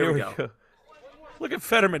shitty one. Oh, here we go. Look at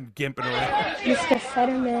Fetterman gimping around. Mr.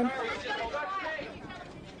 Fetterman.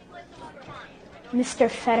 Mr.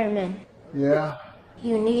 Fetterman, Yeah,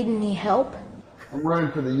 you need any help? I'm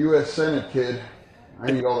running for the U.S. Senate, kid.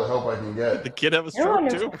 I need all the help I can The get. kid have a You're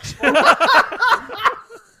stroke too. wonderful.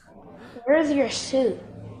 Where's your suit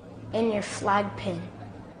and your flag pin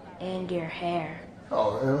and your hair?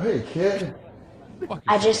 Oh, hey, kid.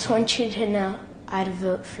 I just want you to know I'd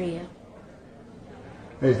vote for you.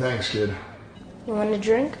 Hey, thanks, kid. You want a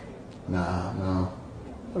drink? Nah, no.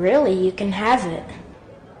 Really, you can have it.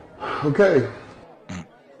 Okay.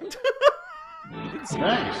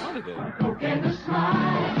 Thanks. Poke and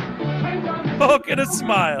a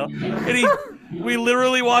smile. And we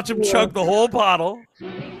literally watch him chug the whole bottle.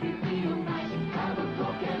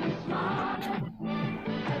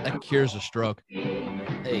 That cures a stroke. Hey,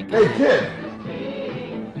 Hey, kid.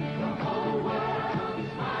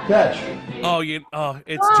 Catch. Oh,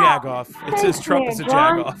 it's Jagoff. It says Trump is a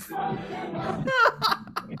Jagoff.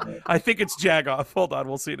 I think it's Jagoff. Hold on,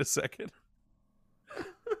 we'll see in a second.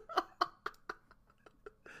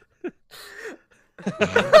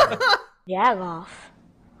 Jagoff.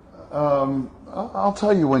 I'll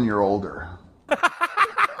tell you when you're older.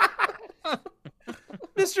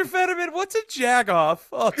 Mr. Fetterman, what's a Jagoff?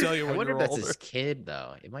 I'll tell you I when wonder you're if that's older. his kid,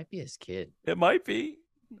 though. It might be his kid. It might be.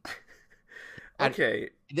 Okay.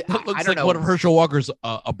 It I looks don't like know. one of Herschel Walker's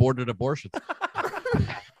aborted abortions.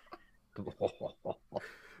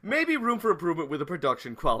 Maybe room for improvement with the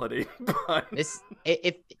production quality, but This,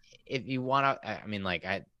 if you want to, I mean, like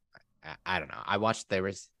I don't know. I watched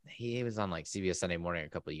he was on like CBS Sunday Morning a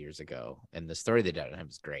couple of years ago, and the story they did on him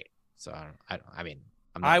was great. So I mean,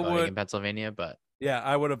 I'm not voting in Pennsylvania, but Yeah,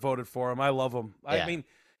 I would have voted for him. I love him. I Yeah. mean,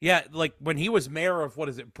 yeah, like when he was mayor of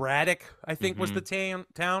Braddock, I think was the town.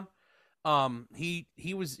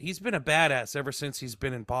 He's been a badass ever since he's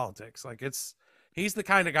been in politics. Like he's the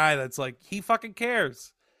kind of guy that's like he fucking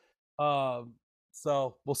cares.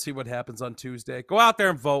 So we'll see what happens on Tuesday. Go out there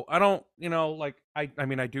and vote. I don't, like I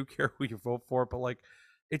mean I do care who you vote for, but like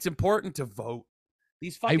it's important to vote.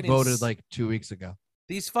 These I fucking voted like 2 weeks ago.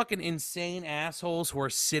 these fucking insane assholes who are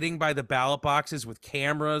sitting by the ballot boxes with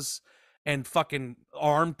cameras and fucking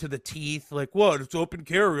armed to the teeth, like, what? It's open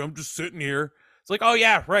carry. I'm just sitting here. It's like, oh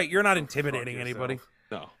yeah, right. You're not intimidating anybody.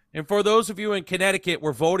 No. And for those of you in Connecticut,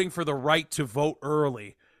 we're voting for the right to vote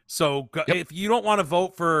early. So if you don't want to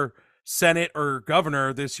vote for Senate or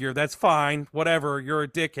governor this year, that's fine. Whatever. You're a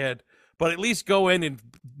dickhead. But at least go in and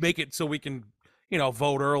make it so we can,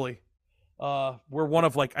 vote early. We're one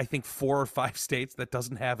of like I think 4 or 5 states that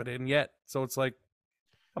doesn't have it in yet. So it's like,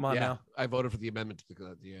 come on now. I voted for the amendment to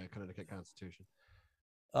the Connecticut Constitution.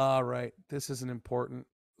 All right, this isn't important.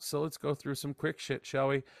 So let's go through some quick shit, shall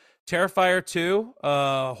we? Terrifier 2,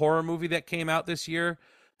 a horror movie that came out this year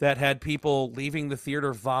that had people leaving the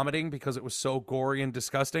theater vomiting because it was so gory and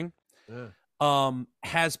disgusting. Yeah.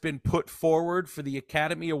 Has been put forward for the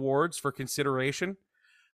Academy Awards for consideration,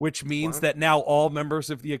 which means that now all members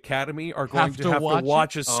of the Academy are going to have to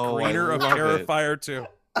watch a screener of Terrifier 2.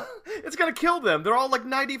 It's gonna kill them. They're all like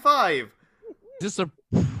 95. Is this a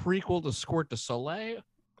prequel to Squirt de Soleil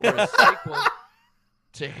or a sequel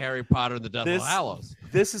to Harry Potter and the Deathly Hallows?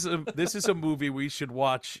 This is a movie we should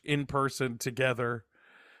watch in person together.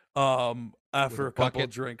 After a couple of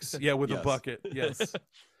drinks. Yeah, with a bucket. Yes.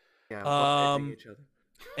 Yeah, each other.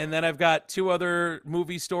 And then I've got 2 other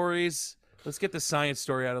movie stories. Let's get the science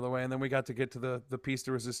story out of the way, and then we got to get to the piece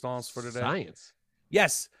de resistance for today. Science.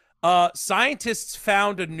 Yes. Scientists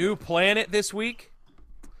found a new planet this week.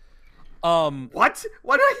 What?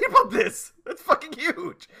 Why did I hear about this? That's fucking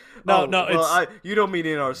huge. No, you don't mean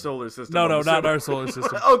in our solar system. No, I'm not in assuming. our solar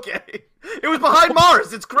system. Okay. It was behind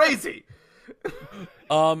Mars. It's crazy.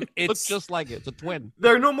 It looks just like it. It's a twin.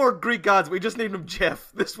 There are no more Greek gods. We just named him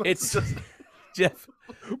Jeff. This one's It's just Jeff.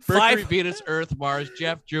 Mercury, Venus, Earth, Mars,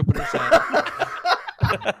 Jeff, Jupiter, Saturn.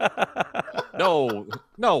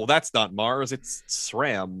 No, that's not Mars. It's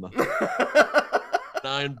SRAM.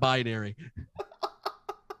 Non-binary.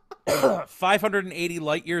 580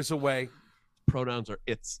 light years away. Pronouns are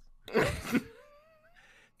it's.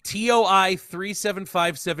 TOI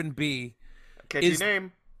 3757b catchy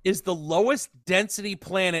name. Is the lowest density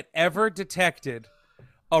planet ever detected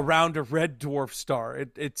around a red dwarf star.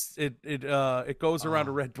 It goes around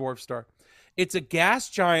a red dwarf star. It's a gas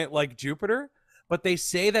giant like Jupiter, but they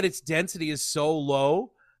say that its density is so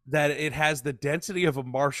low that it has the density of a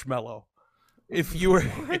marshmallow. If you were,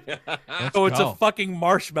 so it's a fucking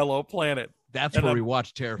marshmallow planet. That's where we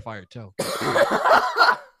watch Terrifier 2.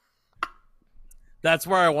 That's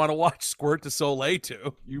where I want to watch Squirt to Soleil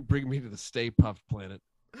too. You bring me to the Stay Puft planet.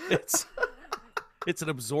 It's an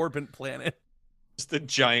absorbent planet. Just a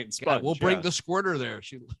giant sponge. Yeah, we'll bring the Squirter there.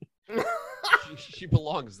 She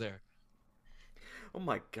belongs there. Oh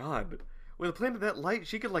my god. With a planet that light,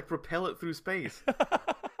 she could like propel it through space.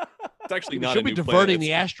 It's actually not She'll a be new diverting planet.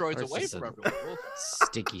 the asteroids Or it's away just from a everyone.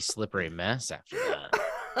 Sticky, slippery mess after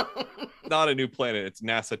that. Not a new planet. It's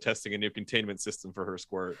NASA testing a new containment system for her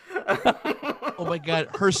squirt. Oh my god,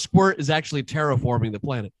 her squirt is actually terraforming the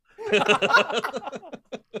planet.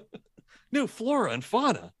 New flora and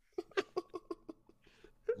fauna.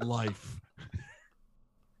 Life.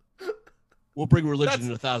 We'll bring religion in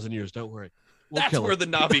 1,000 years. Don't worry. We'll That's kill where it. the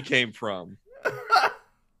Na'vi came from.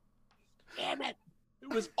 Damn it!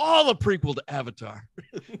 It was all a prequel to Avatar.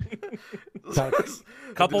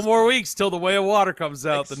 Couple more weeks till The Way of Water comes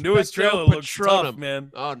out. The newest trailer looks tough,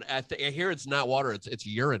 man. Oh, I hear it's not water. It's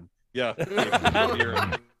urine. Yeah.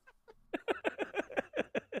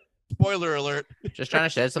 Spoiler alert. Just trying to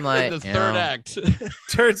shed some light. In the you third know. act.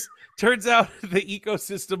 Turns out the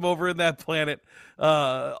ecosystem over in that planet,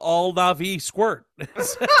 all Na'vi squirt.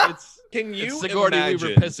 Can you Sigourney imagine?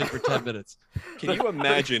 Weaver pissing for 10 minutes. Can you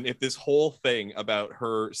imagine if this whole thing about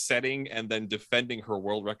her setting and then defending her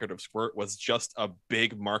world record of squirt was just a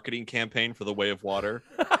big marketing campaign for The Way of Water?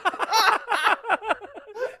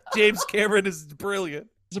 James Cameron is brilliant.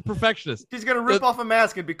 He's a perfectionist. He's gonna rip off a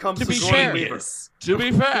mask and become To be Sigourney fair, Weaver. To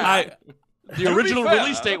be fair, the original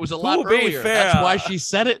release date was a lot earlier. That's why she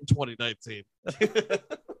said it in 2019.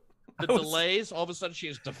 The delays, all of a sudden she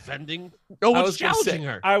is defending. No I one's was gonna say, challenging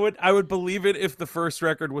her. I would believe it if the first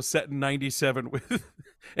record was set in '97 with,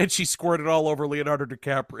 and she squirted all over Leonardo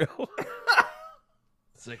DiCaprio.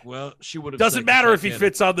 It's like, well, she would have. Doesn't matter if he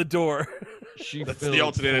fits on the door. She That's filled the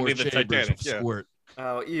alternate 4 ending of the chambers Titanic. with Yeah. squirt.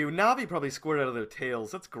 Oh, ew. Na'vi probably squirt out of their tails.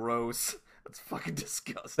 That's gross. That's fucking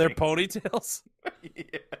disgusting. Their ponytails. Yeah.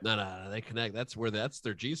 No, they connect. That's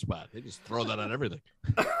their G spot. They just throw that on everything.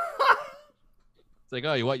 It's like,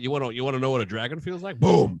 oh, you want to know what a dragon feels like?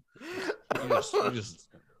 Boom! You just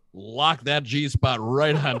lock that G spot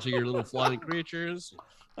right onto your little flying creatures.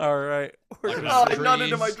 All right, we're Oh, gonna not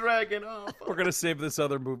into my dragon. Oh, fuck. we're gonna save this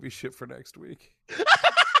other movie shit for next week.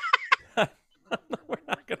 We're not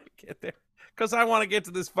gonna get there because I want to get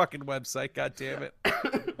to this fucking website. God damn it!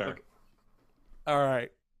 All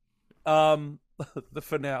right, the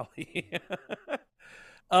finale.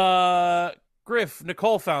 Griff,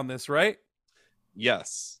 Nicole found this, right?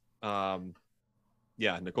 Yes.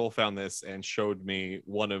 Yeah, Nicole found this and showed me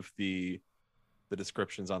one of the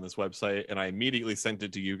descriptions on this website, and I immediately sent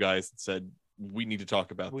it to you guys and said, we need to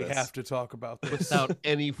talk about We this. have to talk about this Without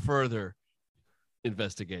any further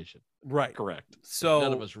investigation. Right. Correct. So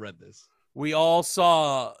None of us read this. we all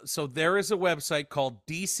saw. So there is a website called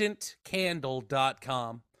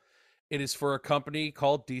DecentCandle.com. It is for a company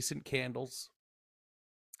called Decent Candles.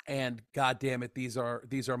 And God damn it, these are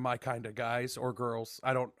my kind of guys or girls.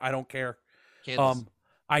 I don't care. Candles.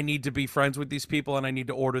 I need to be friends with these people and I need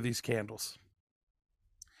to order these candles.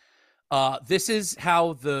 This is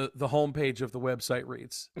how the homepage of the website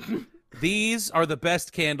reads. These are the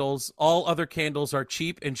best candles. All other candles are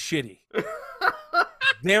cheap and shitty.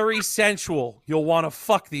 Very sensual. You'll want to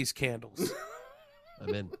fuck these candles.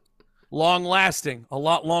 I'm in. Long lasting. A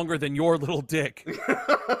lot longer than your little dick.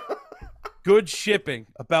 Good shipping.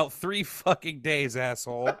 About 3 fucking days,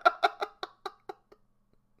 asshole.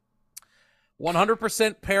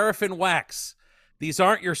 100% paraffin wax. These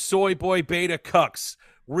aren't your soy boy beta cucks.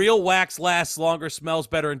 Real wax lasts longer, smells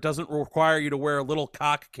better, and doesn't require you to wear a little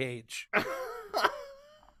cock cage.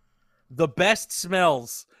 The best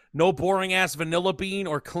smells. No boring ass vanilla bean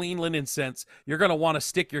or clean linen scents. You're going to want to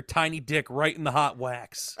stick your tiny dick right in the hot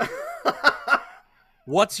wax.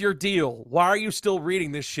 What's your deal? Why are you still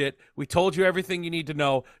reading this shit? We told you everything you need to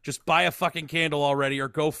know. Just buy a fucking candle already or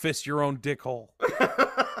go fist your own dick hole.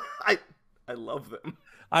 I love them.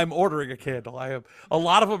 I'm ordering a candle. I have a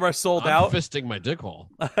lot of them are sold I'm out. fisting my dick hole.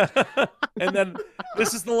 And then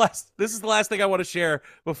this is the last thing I want to share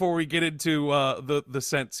before we get into the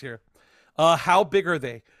scents here. How big are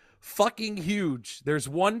they? Fucking huge. There's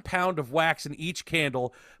 1 pound of wax in each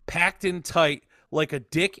candle, packed in tight like a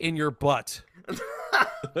dick in your butt.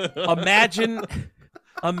 Imagine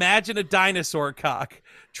a dinosaur cock.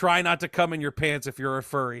 Try not to come in your pants if you're a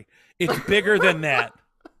furry. It's bigger than that.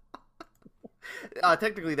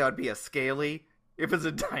 Technically, that would be a scaly if it's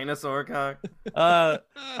a dinosaur cock. I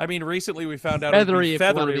mean, recently we found out it would Feathery, be if you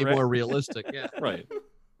want to feathery, be right? more realistic. Yeah. Right.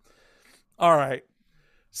 All right.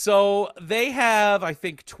 So they have, I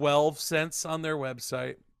think, 12 cents on their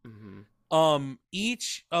website. Mm-hmm.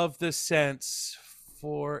 Each of the cents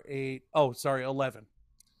 11.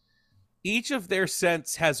 Each of their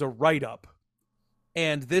cents has a write-up.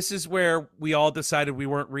 And this is where we all decided we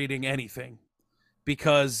weren't reading anything.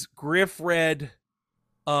 Because Griff read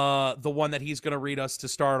the one that he's going to read us to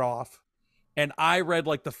start off. And I read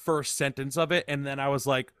like the first sentence of it. And then I was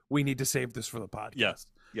like, we need to save this for the podcast.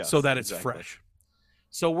 Yes, so that it's exactly. fresh.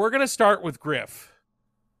 So we're going to start with Griff.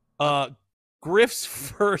 Griff's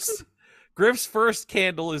first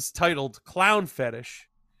candle is titled Clown Fetish.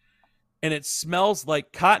 And it smells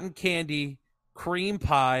like cotton candy, cream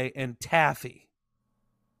pie, and taffy.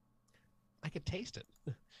 I could taste it.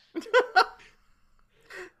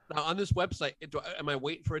 Now on this website, am I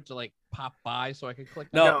waiting for it to like pop by so I can click?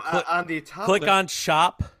 No, on the top. Click on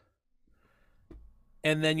shop,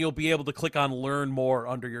 and then you'll be able to click on learn more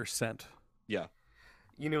under your scent. Yeah.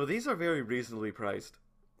 You know, these are very reasonably priced.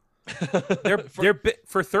 They're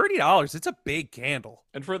for $30. It's a big candle,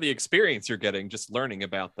 And for the experience you're getting, just learning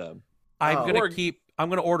about them. I'm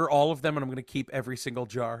gonna order all of them, and I'm gonna keep every single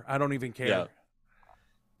jar. I don't even care. Yeah.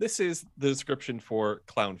 This is the description for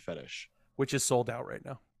Clown Fetish. Which is sold out right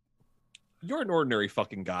now. You're an ordinary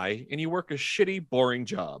fucking guy, and you work a shitty, boring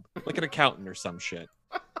job, like an accountant or some shit.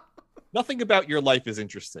 Nothing about your life is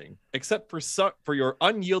interesting, except for your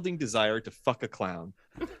unyielding desire to fuck a clown.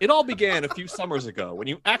 It all began a few summers ago when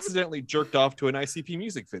you accidentally jerked off to an ICP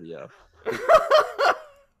music video.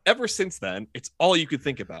 Ever since then, it's all you could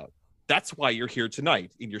think about. That's why you're here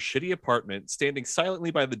tonight, in your shitty apartment, standing silently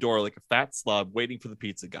by the door like a fat slob waiting for the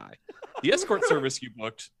pizza guy. The escort service you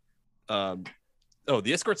booked...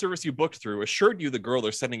 the escort service you booked through assured you the girl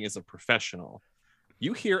they're sending is a professional.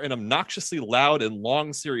 You hear an obnoxiously loud and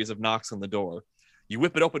long series of knocks on the door. You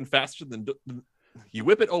whip it open faster than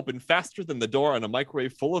the door on a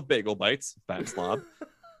microwave full of bagel bites, fat slob.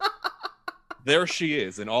 There she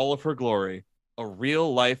is in all of her glory, a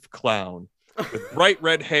real life clown with bright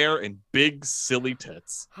red hair and big silly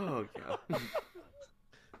tits. Oh god.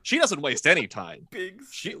 She doesn't waste any time. Big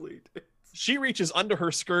silly tits. She reaches under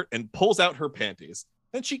her skirt and pulls out her panties.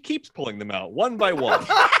 Then she keeps pulling them out one by one,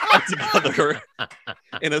 together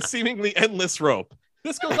in a seemingly endless rope.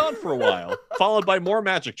 This goes on for a while, followed by more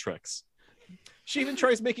magic tricks. She even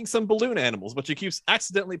tries making some balloon animals, but she keeps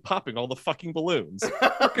accidentally popping all the fucking balloons.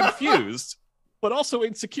 You're confused, but also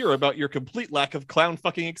insecure about your complete lack of clown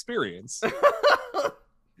fucking experience.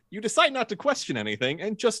 You decide not to question anything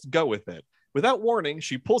and just go with it. Without warning,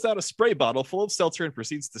 she pulls out a spray bottle full of seltzer and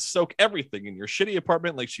proceeds to soak everything in your shitty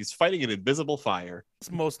apartment like she's fighting an invisible fire.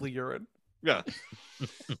 It's mostly urine. Yeah.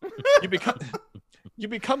 You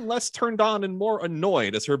become less turned on and more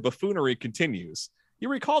annoyed as her buffoonery continues. You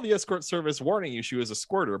recall the escort service warning you she was a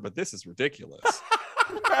squirter, but this is ridiculous.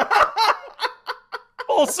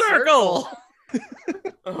 Full circle!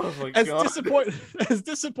 Oh my As god.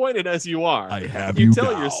 disappointed as you are, I have you you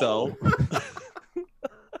tell now. yourself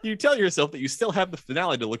you tell yourself that you still have the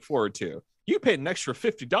finale to look forward to. You paid an extra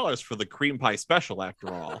 $50 for the cream pie special,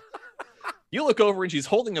 after all. You look over and she's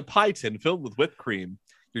holding a pie tin filled with whipped cream.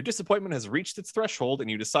 Your disappointment has reached its threshold and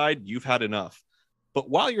you decide you've had enough. But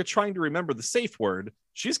while you're trying to remember the safe word,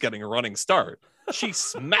 she's getting a running start. She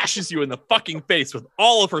smashes you in the fucking face with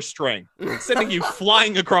all of her strength, sending you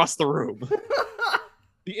flying across the room.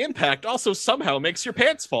 The impact also somehow makes your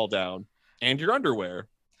pants fall down, and your underwear.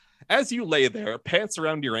 As you lay there, pants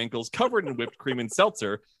around your ankles, covered in whipped cream and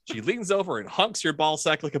seltzer, she leans over and hunks your ball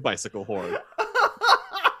sack like a bicycle horn.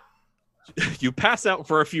 You pass out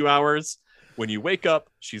for a few hours. When you wake up,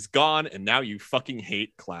 she's gone, and now you fucking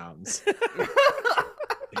hate clowns.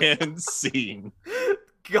 And scene.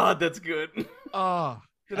 God, that's good. Oh,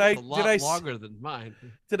 Did that's I- a lot did I s- longer than mine?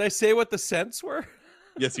 Did I say what the scents were?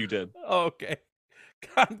 Yes, you did. Oh, okay.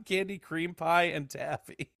 Cotton candy, cream pie, and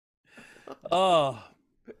taffy. Oh.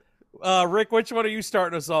 Rick, which one are you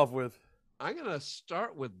starting us off with? I'm gonna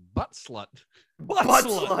start with butt slut. Butt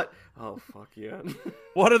slut. Oh fuck yeah.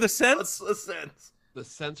 What are the scents? What's the sense? The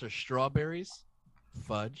scents are strawberries,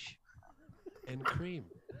 fudge, and cream.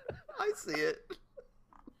 I see it.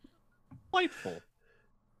 Delightful.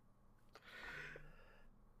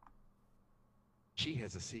 She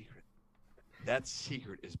has a secret. That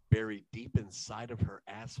secret is buried deep inside of her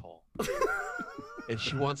asshole. And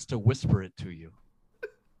she wants to whisper it to you.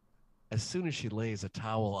 As soon as she lays a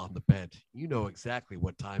towel on the bed, you know exactly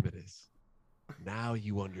what time it is. Now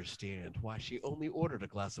you understand why she only ordered a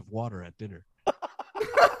glass of water at dinner.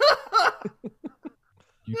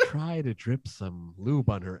 You try to drip some lube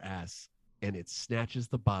on her ass, and it snatches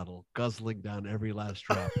the bottle, guzzling down every last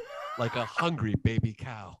drop like a hungry baby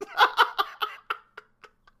cow.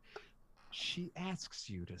 She asks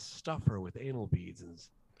you to stuff her with anal beads and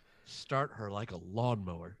start her like a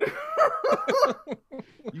lawnmower.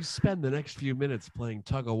 You spend the next few minutes playing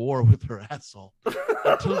tug of war with her asshole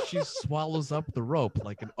until she swallows up the rope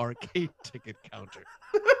like an arcade ticket counter.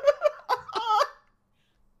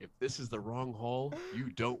 If this is the wrong hole, you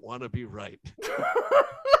don't want to be right.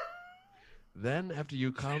 Then, after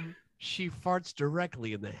you come, she farts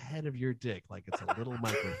directly in the head of your dick like it's a little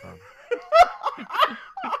microphone.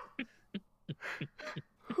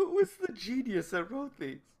 Who was the genius that wrote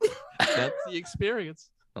these? That's the experience.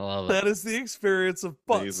 I love it. That is the experience of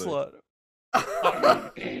butt Amazing. slut.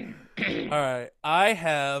 All right, I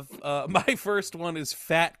have my first one is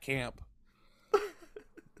Fat Camp,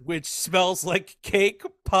 which smells like cake,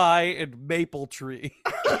 pie, and maple tree.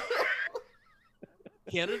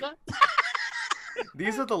 Canada?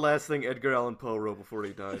 These are the last thing Edgar Allan Poe wrote before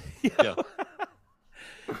he died. Yeah.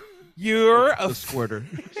 You're The squirter.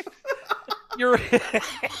 You're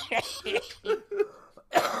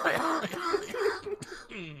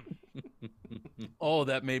Oh,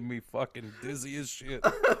 that made me fucking dizzy as shit.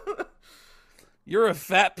 You're a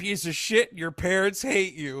fat piece of shit and your parents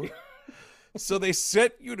hate you. So they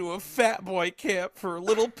sent you to a fat boy camp for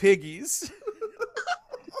little piggies.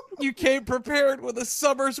 You came prepared with a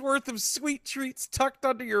summer's worth of sweet treats tucked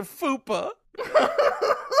under your fupa.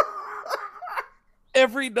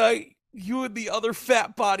 Every night, you and the other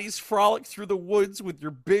fat bodies frolic through the woods with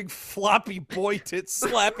your big floppy boy tits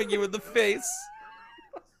slapping you in the face.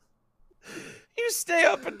 You stay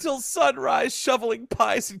up until sunrise shoveling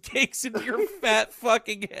pies and cakes into your fat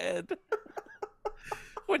fucking head.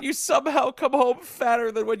 When you somehow come home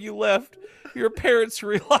fatter than when you left, your parents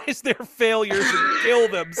realize their failures and kill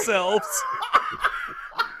themselves.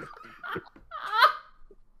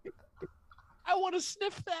 I want to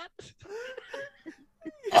sniff that.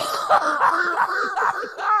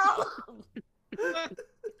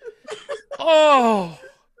 Oh,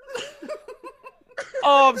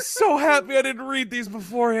 I'm so happy I didn't read these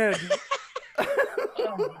beforehand.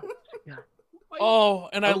 Oh,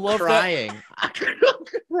 and I love crying. that.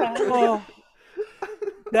 Oh,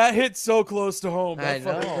 that hit so close to home. That I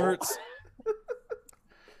fucking know. hurts.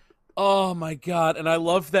 Oh my god! And I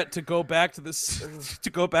love that to go back to this, to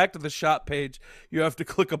go back to the shop page, you have to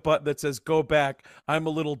click a button that says "Go back." I'm a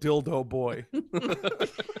little dildo boy.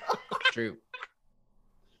 True.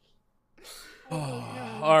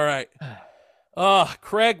 Oh, all right.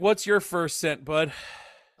 Craig, what's your first scent, bud?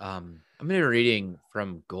 I'm gonna be reading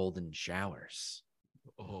from Golden Showers.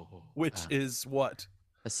 Which is what?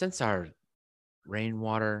 The scents are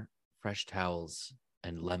rainwater, fresh towels,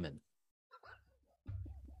 and lemon.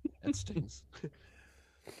 That stings.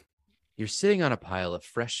 You're sitting on a pile of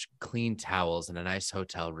fresh, clean towels in a nice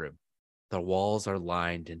hotel room. The walls are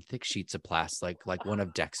lined in thick sheets of plastic like one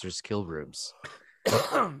of Dexter's kill rooms.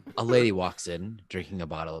 A lady walks in, drinking a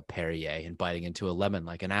bottle of Perrier and biting into a lemon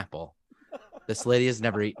like an apple. This lady has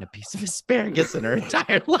never eaten a piece of asparagus in her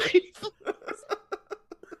entire life.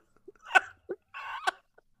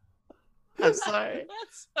 I'm sorry.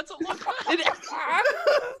 That's a lot.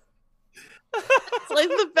 It's like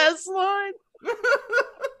the best line.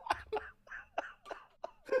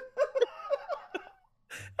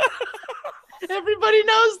 Everybody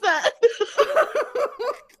knows that.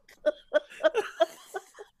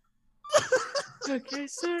 Okay,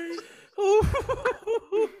 sorry.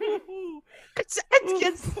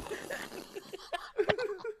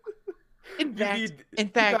 In You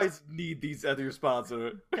fact, guys need these as your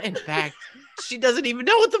sponsor. in fact, she doesn't even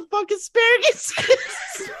know what the fuck asparagus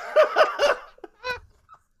is.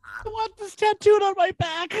 I want this tattooed on my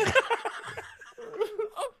back.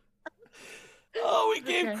 Oh, we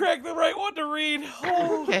gave Craig the right one to read.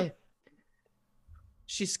 Oh. Okay.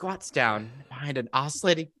 She squats down behind an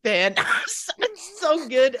oscillating fan. It's so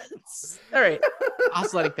good. All right.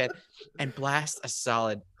 Oscillating fan. And blast a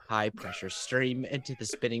solid high pressure stream into the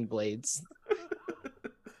spinning blades.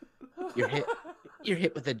 You're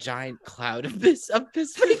hit with a giant cloud of this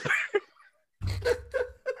paper.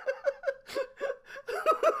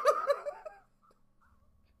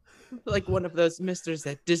 Like one of those misters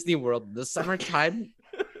at Disney World in the summertime.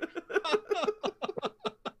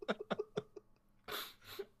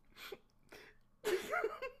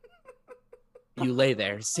 You lay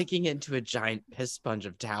there, sinking into a giant piss sponge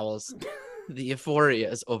of towels. The euphoria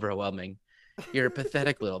is overwhelming. You're a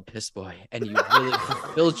pathetic little piss boy, and you really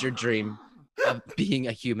fulfilled your dream of being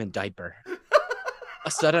a human diaper.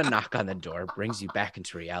 A sudden knock on the door brings you back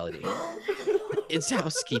into reality. It's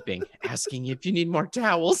housekeeping, asking if you need more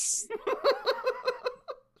towels.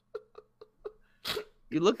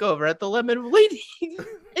 You look over at the lemon lady,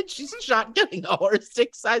 and she's shotgunning a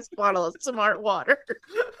horse-sized bottle of Smart Water.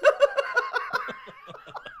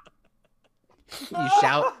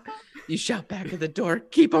 You shout back at the door,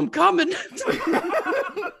 keep them coming.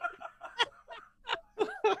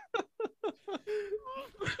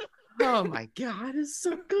 Oh my God, it's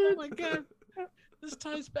so good. Oh my God. This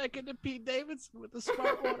ties back into Pete Davidson with the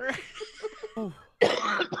Smart Water.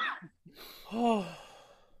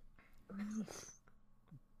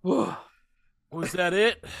 Was that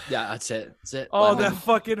it? Yeah, that's it. That's it. Oh, that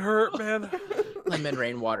fucking hurt, man. Lemon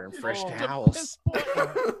rainwater and fresh towels.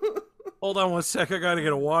 Hold on 1 sec. I gotta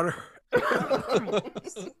get a water.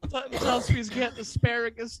 Tells me he's getting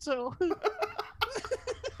asparagus too.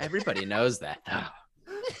 Everybody knows that.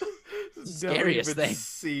 Scariest Scariest thing.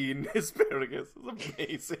 Seen asparagus is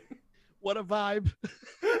amazing. What a vibe.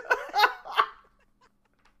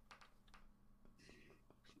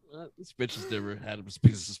 This bitch has never had a piece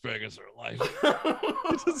of asparagus in her life.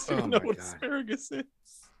 I doesn't even know what asparagus is.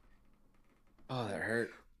 Oh, that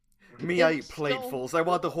hurt. Me, I eat platefuls. I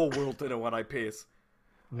want the whole world to know when I piss.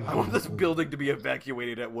 I want this building to be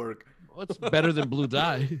evacuated at work. What's better than blue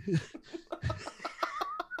dye?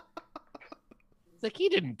 It's like, he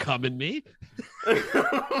didn't come in me.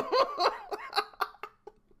 I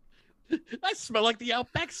smell like the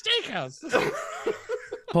Outback Steakhouse.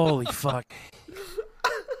 Holy fuck.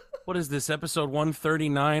 What is this, episode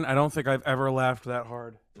 139? I don't think I've ever laughed that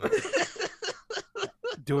hard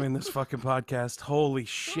doing this fucking podcast. Holy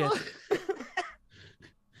shit.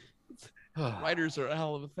 Writers are a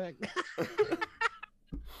hell of a thing.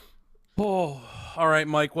 Oh, all right,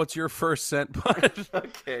 Mike, what's your first scent, bud?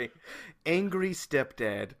 Okay. Angry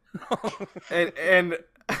stepdad. and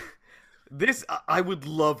this, I would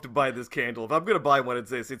love to buy this candle. If I'm going to buy one,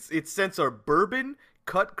 it's this. Its scents are bourbon,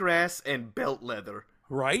 cut grass, and belt leather.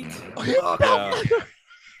 Right?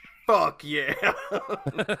 Fuck yeah.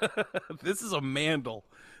 This is a mandel.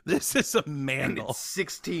 This is a And mandel. it's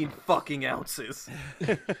 16 fucking ounces.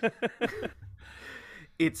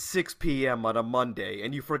 It's 6 p.m. on a Monday,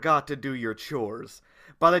 and you forgot to do your chores.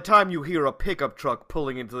 By the time you hear a pickup truck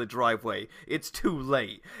pulling into the driveway, it's too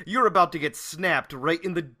late. You're about to get snapped right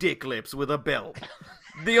in the dick lips with a belt.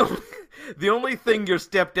 The only thing your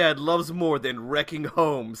stepdad loves more than wrecking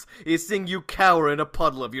homes is seeing you cower in a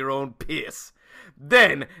puddle of your own piss.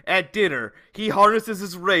 Then, at dinner, he harnesses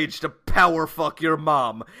his rage to power fuck your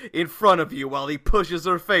mom in front of you while he pushes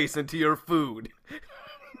her face into your food.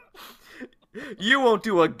 You won't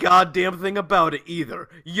do a goddamn thing about it either.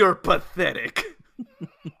 You're pathetic.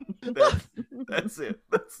 That's it.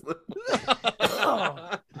 That's the...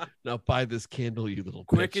 Now buy this candle, you little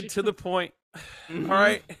Quick bitch. and to the point. All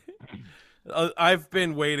right. I've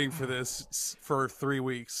been waiting for this for 3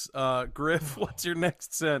 weeks. Griff, what's your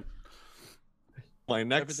next scent? My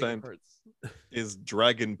next Everything scent hurts. is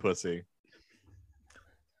dragon pussy.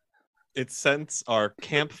 Its scents are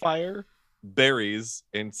campfire, berries,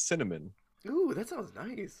 and cinnamon. Ooh, that sounds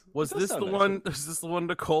nice. Was It does this the sound nice. one? Is this the one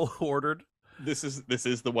Nicole ordered? This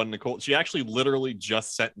is the one Nicole. She actually literally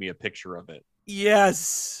just sent me a picture of it.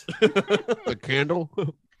 Yes. The candle?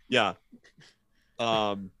 Yeah.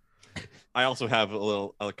 I also have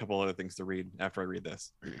a couple other things to read after I read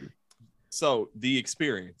this. So, the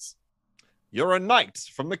experience. You're a knight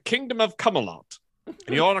from the kingdom of Camelot,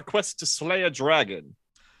 and you're on a quest to slay a dragon.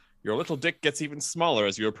 Your little dick gets even smaller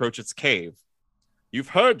as you approach its cave. You've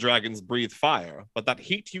heard dragons breathe fire, but that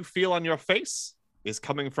heat you feel on your face is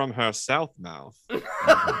coming from her south mouth.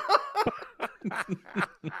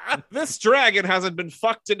 This dragon hasn't been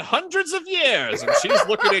fucked in hundreds of years, and she's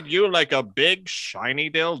looking at you like a big,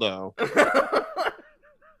 shiny dildo.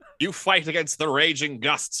 You fight against the raging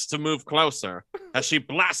gusts to move closer, as she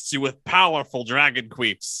blasts you with powerful dragon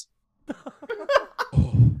queefs.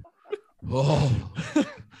 Oh.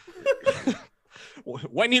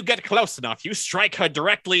 When you get close enough, you strike her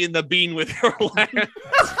directly in the bean with your lance.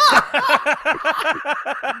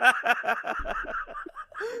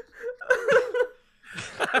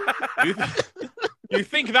 You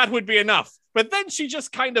think that would be enough, but then she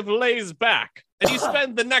just kind of lays back, and you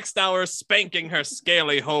spend the next hour spanking her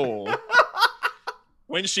scaly hole.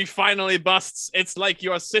 When she finally busts, it's like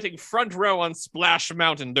you're sitting front row on Splash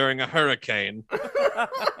Mountain during a hurricane.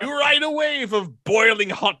 You ride a wave of boiling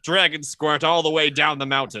hot dragon squirt all the way down the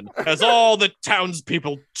mountain as all the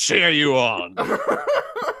townspeople cheer you on.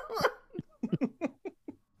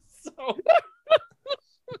 So,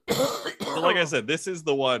 like I said, this is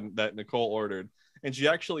the one that Nicole ordered, and she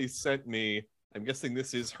actually sent me I'm guessing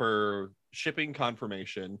this is her shipping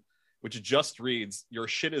confirmation, which just reads, "Your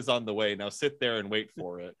shit is on the way. Now sit there and wait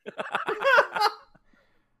for it."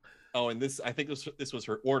 Oh, and I think this was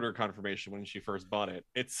her order confirmation when she first bought it.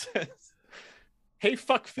 It says, "Hey,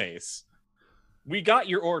 fuckface, we got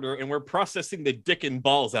your order and we're processing the dick and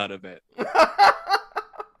balls out of it.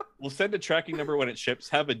 We'll send a tracking number when it ships.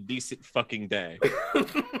 Have a decent fucking day."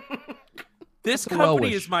 This That's a well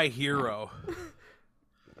company wish. is my hero.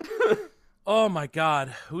 Oh my God.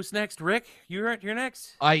 Who's next? Rick? You're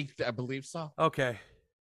next? I believe so. Okay.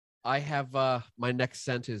 I have my next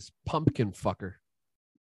scent is pumpkin fucker.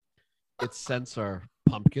 Its scents are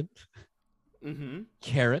pumpkin,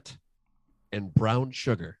 carrot, and brown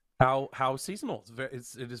sugar. How seasonal? It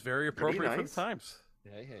is very appropriate for the nice. times.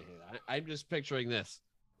 Hey. I'm just picturing this.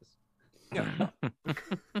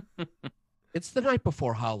 It's the night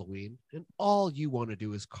before Halloween, and all you want to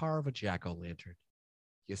do is carve a jack-o'-lantern.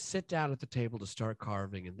 You sit down at the table to start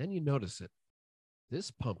carving, and then you notice it.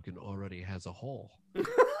 This pumpkin already has a hole.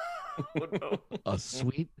 A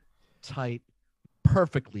sweet, tight,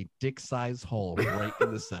 perfectly dick-sized hole right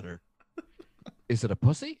in the center. Is it a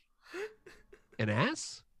pussy? An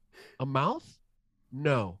ass? A mouth?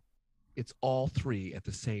 No. It's all three at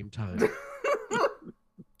the same time.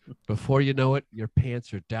 Before you know it, your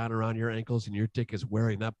pants are down around your ankles and your dick is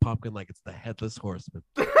wearing that pumpkin like it's the headless horseman.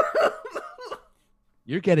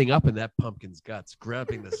 You're getting up in that pumpkin's guts,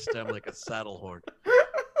 grabbing the stem like a saddle horn.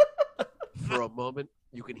 For a moment,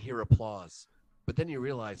 you can hear applause, but then you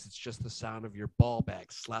realize it's just the sound of your ball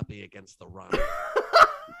bag slapping against the rock.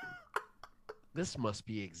 This must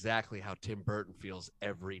be exactly how Tim Burton feels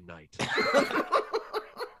every night.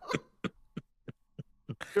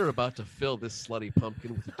 You're about to fill this slutty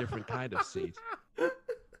pumpkin with a different kind of seed.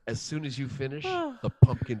 As soon as you finish, the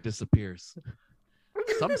pumpkin disappears.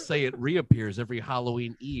 Some say it reappears every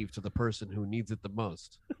Halloween Eve to the person who needs it the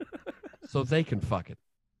most, so they can fuck it.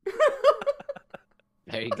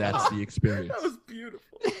 There you go. That's the experience. That was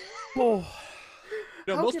beautiful. Oh,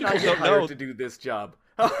 No, How most can I people get don't hired know. to do this job?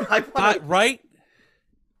 I wanna- right?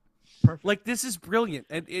 Perfect. Like, this is brilliant,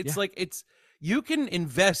 and it's you can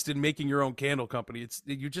invest in making your own candle company.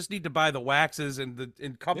 You just need to buy the waxes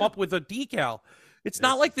and come up with a decal. It's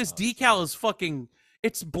not like this decal is fucking.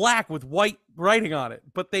 It's black with white writing on it,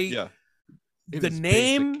 but they Yeah. It the is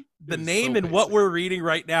name basic. the It is name so and what basic. we're reading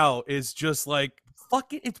right now is just like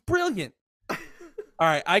fuck it. It's brilliant. All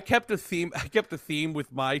right, I kept a theme. I kept a theme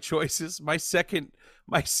with my choices. My second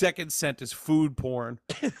scent is food porn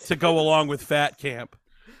to go along with Fat Camp.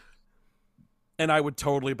 And I would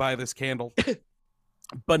totally buy this candle.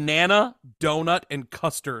 Banana, donut, and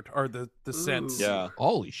custard are the scents. Yeah.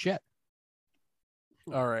 Holy shit.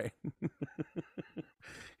 All right.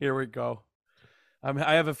 Here we go.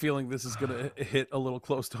 I have a feeling this is going to hit a little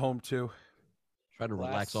close to home, too. Trying to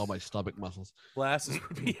relax all my stomach muscles. Glasses.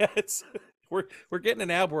 Yes. We're getting an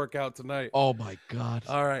ab workout tonight. Oh, my God.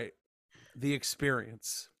 All right. The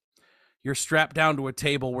experience. You're strapped down to a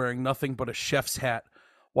table wearing nothing but a chef's hat,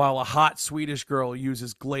 while a hot Swedish girl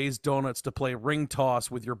uses glazed donuts to play ring toss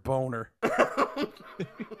with your boner.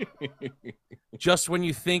 Just when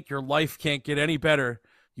you think your life can't get any better,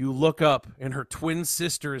 you look up and her twin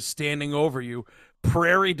sister is standing over you,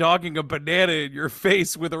 prairie dogging a banana in your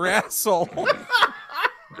face with her asshole.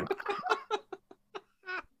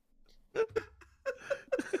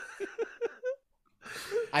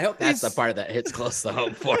 I hope that's the part that hits close to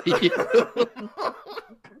home for you.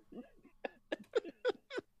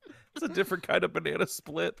 It's a different kind of banana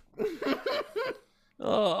split.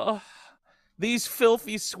 Oh, these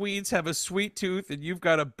filthy Swedes have a sweet tooth, and you've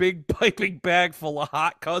got a big piping bag full of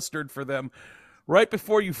hot custard for them. Right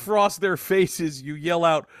before you frost their faces, you yell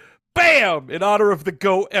out, "Bam!" in honor of the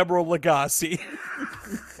goat Emerald Lagasse.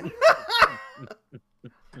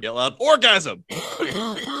 Yell out, "Orgasm!"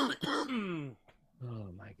 Oh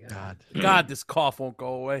my God. God, this cough won't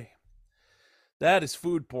go away. That is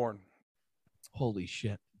food porn. Holy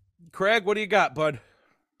shit. Craig, what do you got, bud?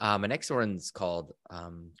 My next one's called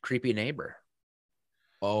Creepy Neighbor.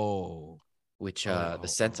 Oh. Which the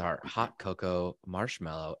scents are hot cocoa,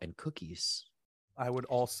 marshmallow, and cookies. I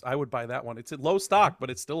would buy that one. It's in low stock,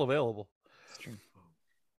 but it's still available.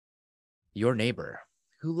 Your neighbor,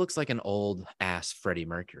 who looks like an old ass Freddie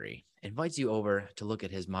Mercury, invites you over to look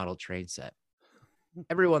at his model train set.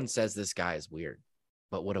 Everyone says this guy is weird,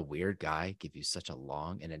 but would a weird guy give you such a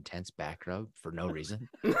long and intense back rub for no reason?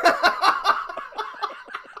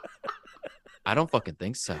 I don't fucking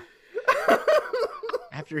think so.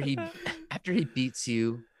 After he beats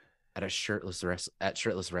you at shirtless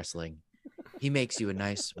wrestling, he makes you a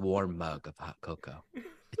nice warm mug of hot cocoa.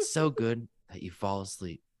 It's so good that you fall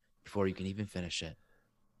asleep before you can even finish it.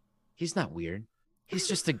 He's not weird. He's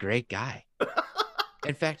just a great guy.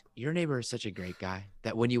 In fact, your neighbor is such a great guy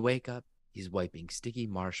that when you wake up, he's wiping sticky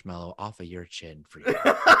marshmallow off of your chin for you.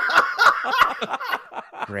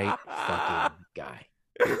 Great fucking guy.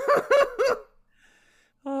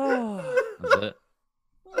 Oh. That's it.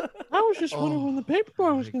 I was just wondering when the paper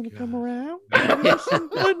boy was going to come around. There's some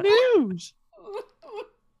good news.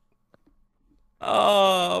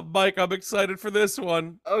 Oh, Mike, I'm excited for this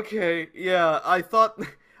one. Okay, yeah,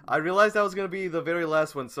 I realized that was going to be the very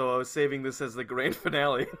last one, so I was saving this as the grand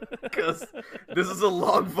finale, because this is a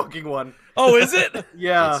long fucking one. Oh, is it?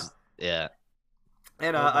 Yeah. Yeah.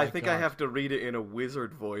 And Oh I my think God. I have to read it in a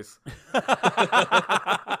wizard voice.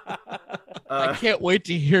 I can't wait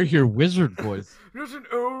to hear your wizard voice. There's an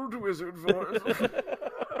old wizard voice.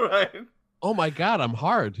 Right. Oh my God, I'm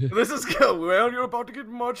hard. This is good. Well, you're about to get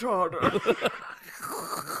much harder.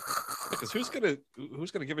 Because who's gonna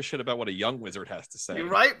give a shit about what a young wizard has to say?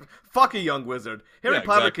 Right? Fuck a young wizard. Harry Yeah,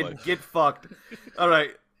 Potter exactly. can get fucked. All right.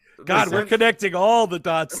 God, we're connecting all the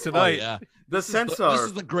dots tonight. Oh, yeah. The censor. This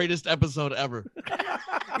is the greatest episode ever.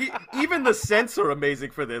 Even the scents are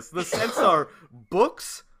amazing for this. The scents are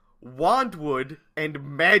books, wandwood, and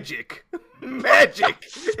magic. Magic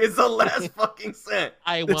is the last fucking scent.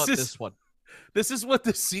 I want this one. This is what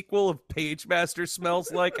the sequel of Page Master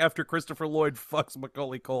smells like after Christopher Lloyd fucks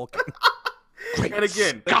Macaulay Culkin. And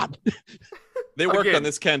again, God. They worked Again. on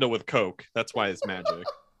this candle with Coke. That's why it's magic.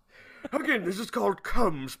 again, this is called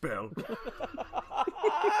cum spell.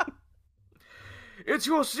 It's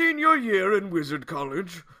your senior year in Wizard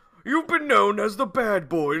College. You've been known as the bad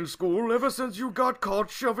boy in school ever since you got caught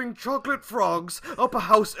shoving chocolate frogs up a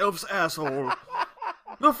house elf's asshole.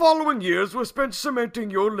 The following years were spent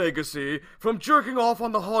cementing your legacy, from jerking off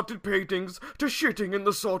on the haunted paintings to shitting in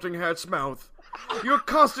the Sorting Hat's mouth. You're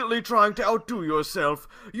constantly trying to outdo yourself.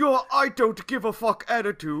 Your I don't give a fuck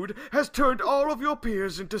attitude has turned all of your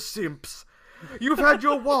peers into simps. You've had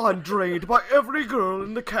your wand drained by every girl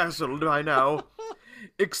in the castle by now.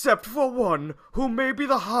 Except for one, who may be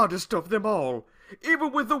the hardest of them all,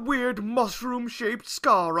 even with the weird mushroom-shaped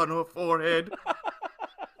scar on her forehead.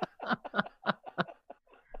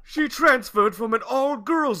 She transferred from an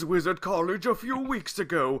all-girls wizard college a few weeks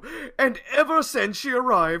ago, and ever since she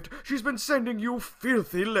arrived, she's been sending you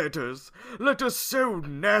filthy letters. Letters so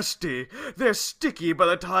nasty, they're sticky by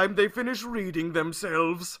the time they finish reading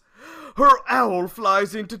themselves. Her owl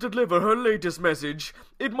flies in to deliver her latest message.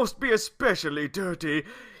 It must be especially dirty,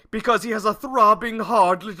 because he has a throbbing,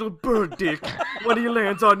 hard little bird dick when he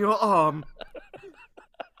lands on your arm.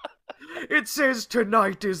 It says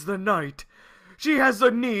tonight is the night. She has the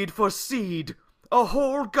need for seed, a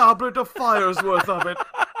whole goblet of fire's worth of it.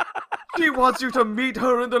 She wants you to meet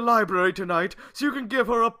her in the library tonight so you can give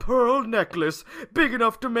her a pearl necklace big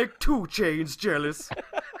enough to make 2 Chainz jealous.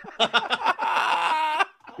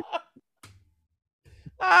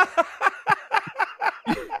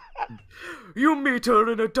 You meet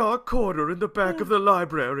her in a dark corner in the back of the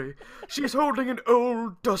library. She's holding an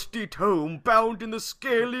old, dusty tome bound in the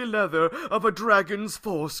scaly leather of a dragon's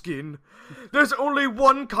foreskin. There's only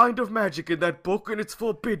one kind of magic in that book, and it's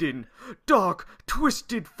forbidden. Dark,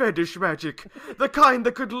 twisted fetish magic. The kind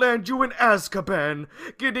that could land you in Azkaban,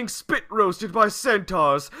 getting spit roasted by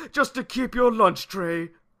centaurs just to keep your lunch tray.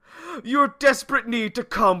 Your desperate need to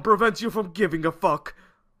come prevents you from giving a fuck.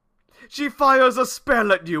 She fires a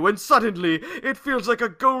spell at you, and suddenly it feels like a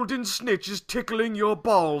golden snitch is tickling your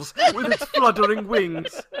balls with its fluttering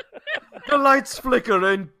wings. The lights flicker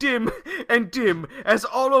and dim as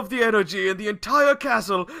all of the energy in the entire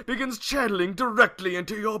castle begins channeling directly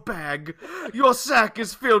into your bag. Your sack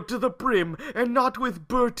is filled to the brim, and not with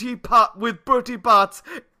Bertie Bott's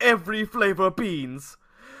every flavor beans.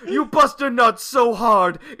 You bust a nut so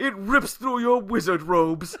hard, it rips through your wizard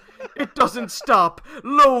robes. It doesn't stop.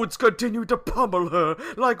 Loads continue to pummel her,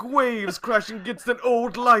 like waves crashing against an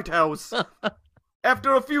old lighthouse.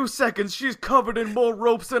 After a few seconds, she's covered in more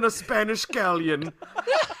ropes than a Spanish galleon.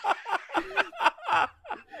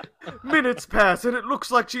 Minutes pass, and it looks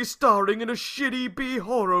like she's starring in a shitty B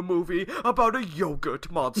horror movie about a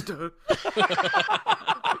yogurt monster.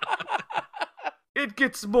 It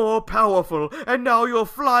gets more powerful, and now you're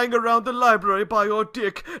flying around the library by your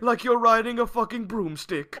dick like you're riding a fucking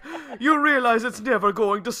broomstick. You realize it's never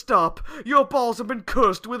going to stop. Your balls have been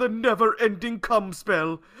cursed with a never-ending cum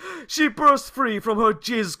spell. She bursts free from her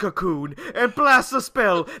jizz cocoon and blasts a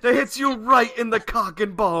spell that hits you right in the cock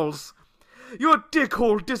and balls. Your dick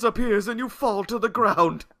hole disappears and you fall to the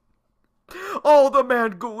ground. All the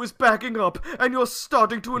man goo is backing up, and you're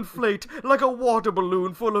starting to inflate like a water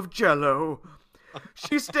balloon full of jello.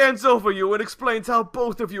 She stands over you and explains how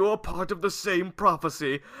both of you are part of the same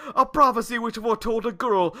prophecy. A prophecy which foretold a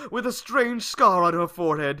girl with a strange scar on her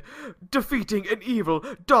forehead, defeating an evil,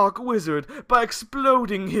 dark wizard by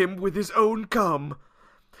exploding him with his own cum.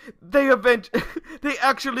 They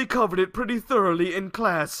actually covered it pretty thoroughly in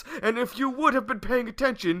class, and if you would have been paying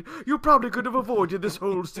attention, you probably could have avoided this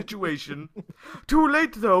whole situation. Too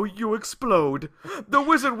late, though, you explode. The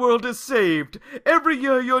wizard world is saved. Every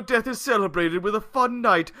year your death is celebrated with a fun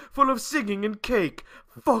night full of singing and cake.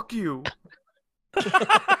 Fuck you.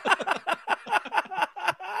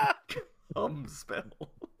 Spell.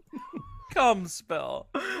 Cum spell.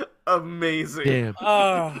 Amazing. Damn.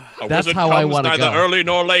 A That's wizard how I comes want to neither go. early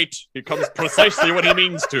nor late. He comes precisely when he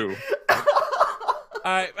means to.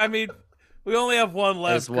 I mean, we only have one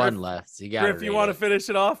left. There's one Griff. left. You got Griff, you want to finish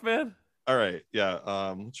it off, man? All right.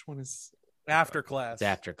 Yeah. Which one is After class. It's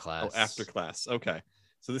after class. Oh, after class. Okay.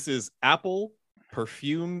 So this is apple,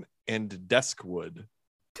 perfume, and desk wood.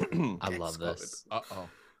 I love this. Uh-oh.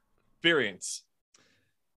 Experience.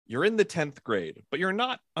 You're in the 10th grade, but you're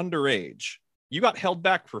not underage. You got held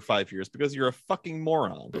back for 5 years because you're a fucking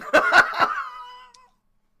moron.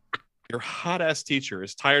 Your hot-ass teacher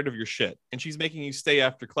is tired of your shit, and she's making you stay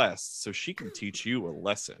after class so she can teach you a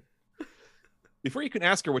lesson. Before you can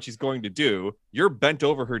ask her what she's going to do, you're bent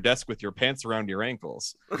over her desk with your pants around your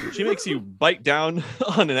ankles. She makes you bite down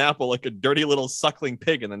on an apple like a dirty little suckling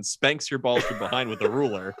pig and then spanks your balls from behind with a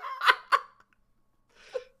ruler.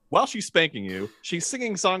 While she's spanking you, she's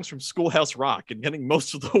singing songs from Schoolhouse Rock and getting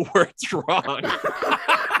most of the words wrong.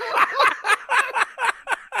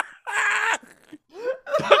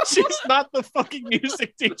 But she's not the fucking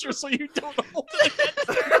music teacher, so you don't hold it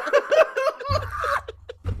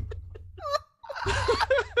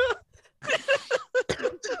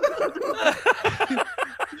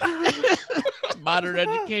Modern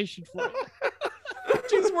education for you.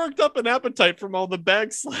 She's worked up an appetite from all the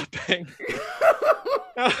bag slapping.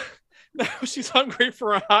 Now she's hungry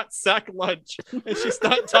for a hot sack lunch, and she's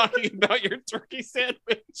not talking about your turkey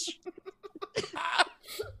sandwich.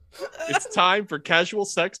 It's time for casual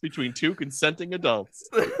sex between two consenting adults.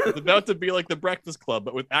 It's about to be like the Breakfast Club,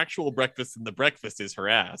 but with actual breakfast, and the breakfast is her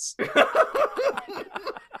ass.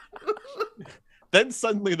 Then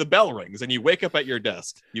suddenly the bell rings, and you wake up at your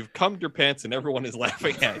desk. You've cummed your pants, and everyone is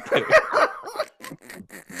laughing at you.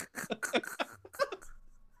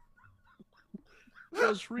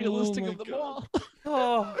 Most realistic of them all.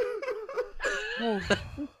 Oh.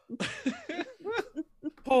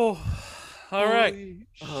 Oh. All right. Holy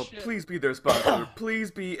Oh, shit. please be their sponsor.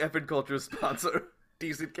 Please be Effin' Culture's sponsor.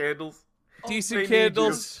 Decent candles. Decent they need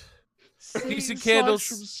candles. Singing Decent songs candles.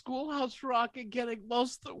 from Schoolhouse Rock and getting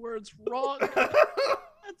most of the words wrong.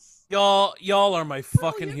 That's Y'all are my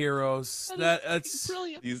fucking heroes. That's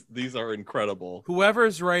brilliant. These are incredible.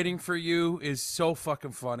 whoever's writing for you is so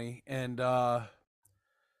fucking funny, and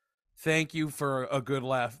thank you for a good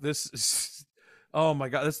laugh. This is, oh my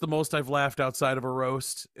god, that's the most I've laughed outside of a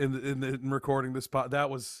roast in recording this pod. That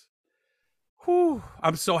was, whew,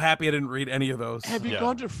 I'm so happy I didn't read any of those. Have you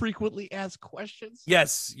gone to frequently asked questions?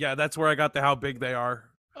 Yes, yeah, that's where I got the how big they are.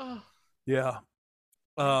 Oh, Yeah.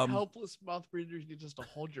 helpless mouth breathers need just to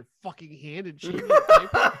hold your fucking hand and change your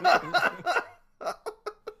diaper.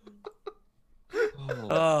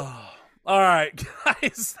 All right,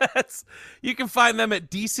 guys. You can find them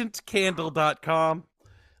at decentcandle.com.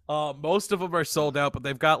 Most of them are sold out, but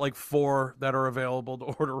they've got like 4 that are available to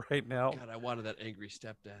order right now. God, I wanted that angry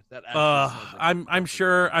stepdad. That actually sounds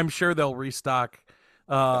like I'm sure they'll restock.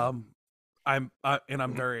 I'm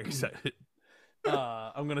very excited.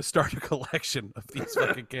 I'm gonna start a collection of these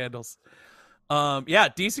fucking candles. Yeah,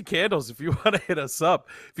 Decent Candles. If you want to hit us up,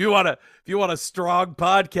 if you want a strong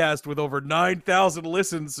podcast with over 9,000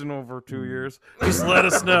 listens in over 2 years, just let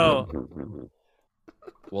us know.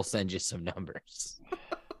 We'll send you some numbers.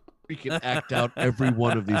 we can act out every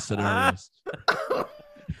one of these scenarios.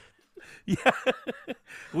 Yeah,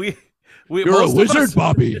 we You're a most of wizard, us-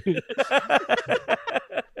 Bobby.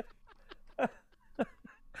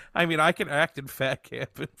 I mean, I can act in fat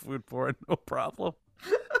camp and food porn, no problem.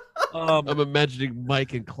 I'm imagining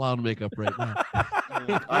Mike in clown makeup right now.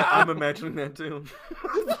 I'm imagining that too.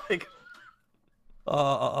 Like,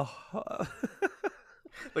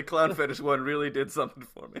 the clown fetish one really did something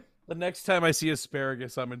for me. The next time I see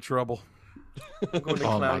asparagus, I'm in trouble. I'm going to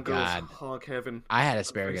Oh my clown girls God. hog heaven. I had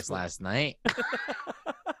asparagus last night.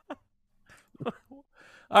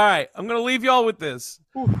 All right, I'm gonna leave y'all with this.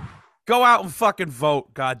 Go out and fucking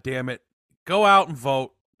vote. God damn it, go out and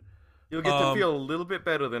vote. You'll get to feel a little bit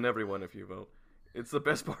better than everyone if you vote. It's the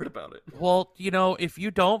best part about it. Well, you know, if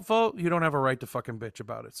you don't vote, you don't have a right to fucking bitch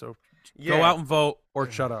about it. So go Yeah. out and vote or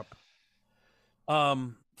shut up.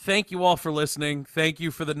 Thank you all for listening. Thank you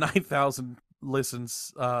for the 9,000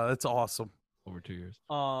 listens. It's awesome. Over 2 years.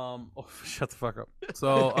 Shut the fuck up.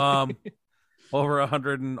 So, over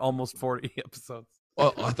 100 and almost 40 episodes.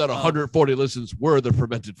 Well, I thought 140 listens were the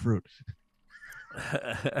fermented fruit.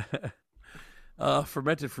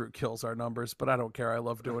 Fermented fruit kills our numbers, but I don't care. I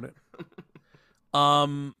love doing it.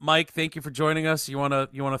 Mike, thank you for joining us. You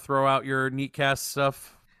wanna throw out your Neatcast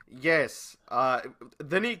stuff? Yes. The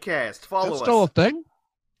Neatcast. Follow That's us. still a thing?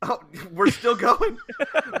 Oh, we're still going.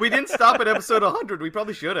 We didn't stop at episode 100. We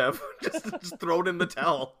probably should have. just thrown in the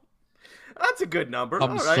towel. That's a good number. All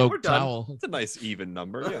right, we're done. Towel. It's a nice even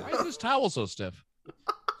number. Yeah. Why is this towel so stiff?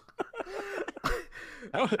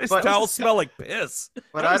 This But- towel smell like piss.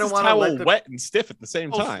 But How I is don't this want to towel let the wet and stiff at the same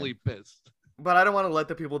time. Mostly pissed. But I don't want to let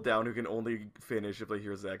the people down who can only finish if they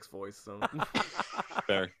hear Zach's voice. So,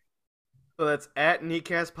 Fair. so that's at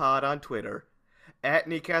NeatcastPod on Twitter, at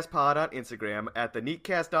NeatcastPod on Instagram, at the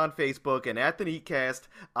Neatcast on Facebook, and at the Neatcast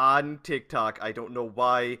on TikTok. I don't know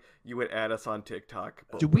why you would add us on TikTok.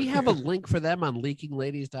 But Do we have a link for them on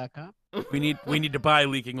leakingladies.com? We need to buy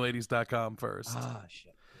leakingladies.com first. Ah,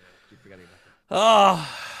 shit. Yeah, keep forgetting about that. Oh,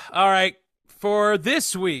 all right. For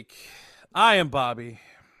this week, I am Bobby.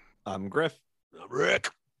 I'm Griff. I'm Rick.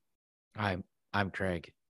 I'm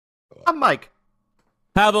Craig. I'm Mike.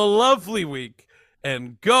 Have a lovely week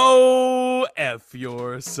and go F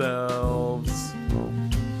yourselves.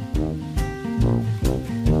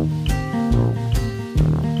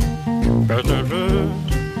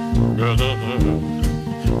 Ba-da-da.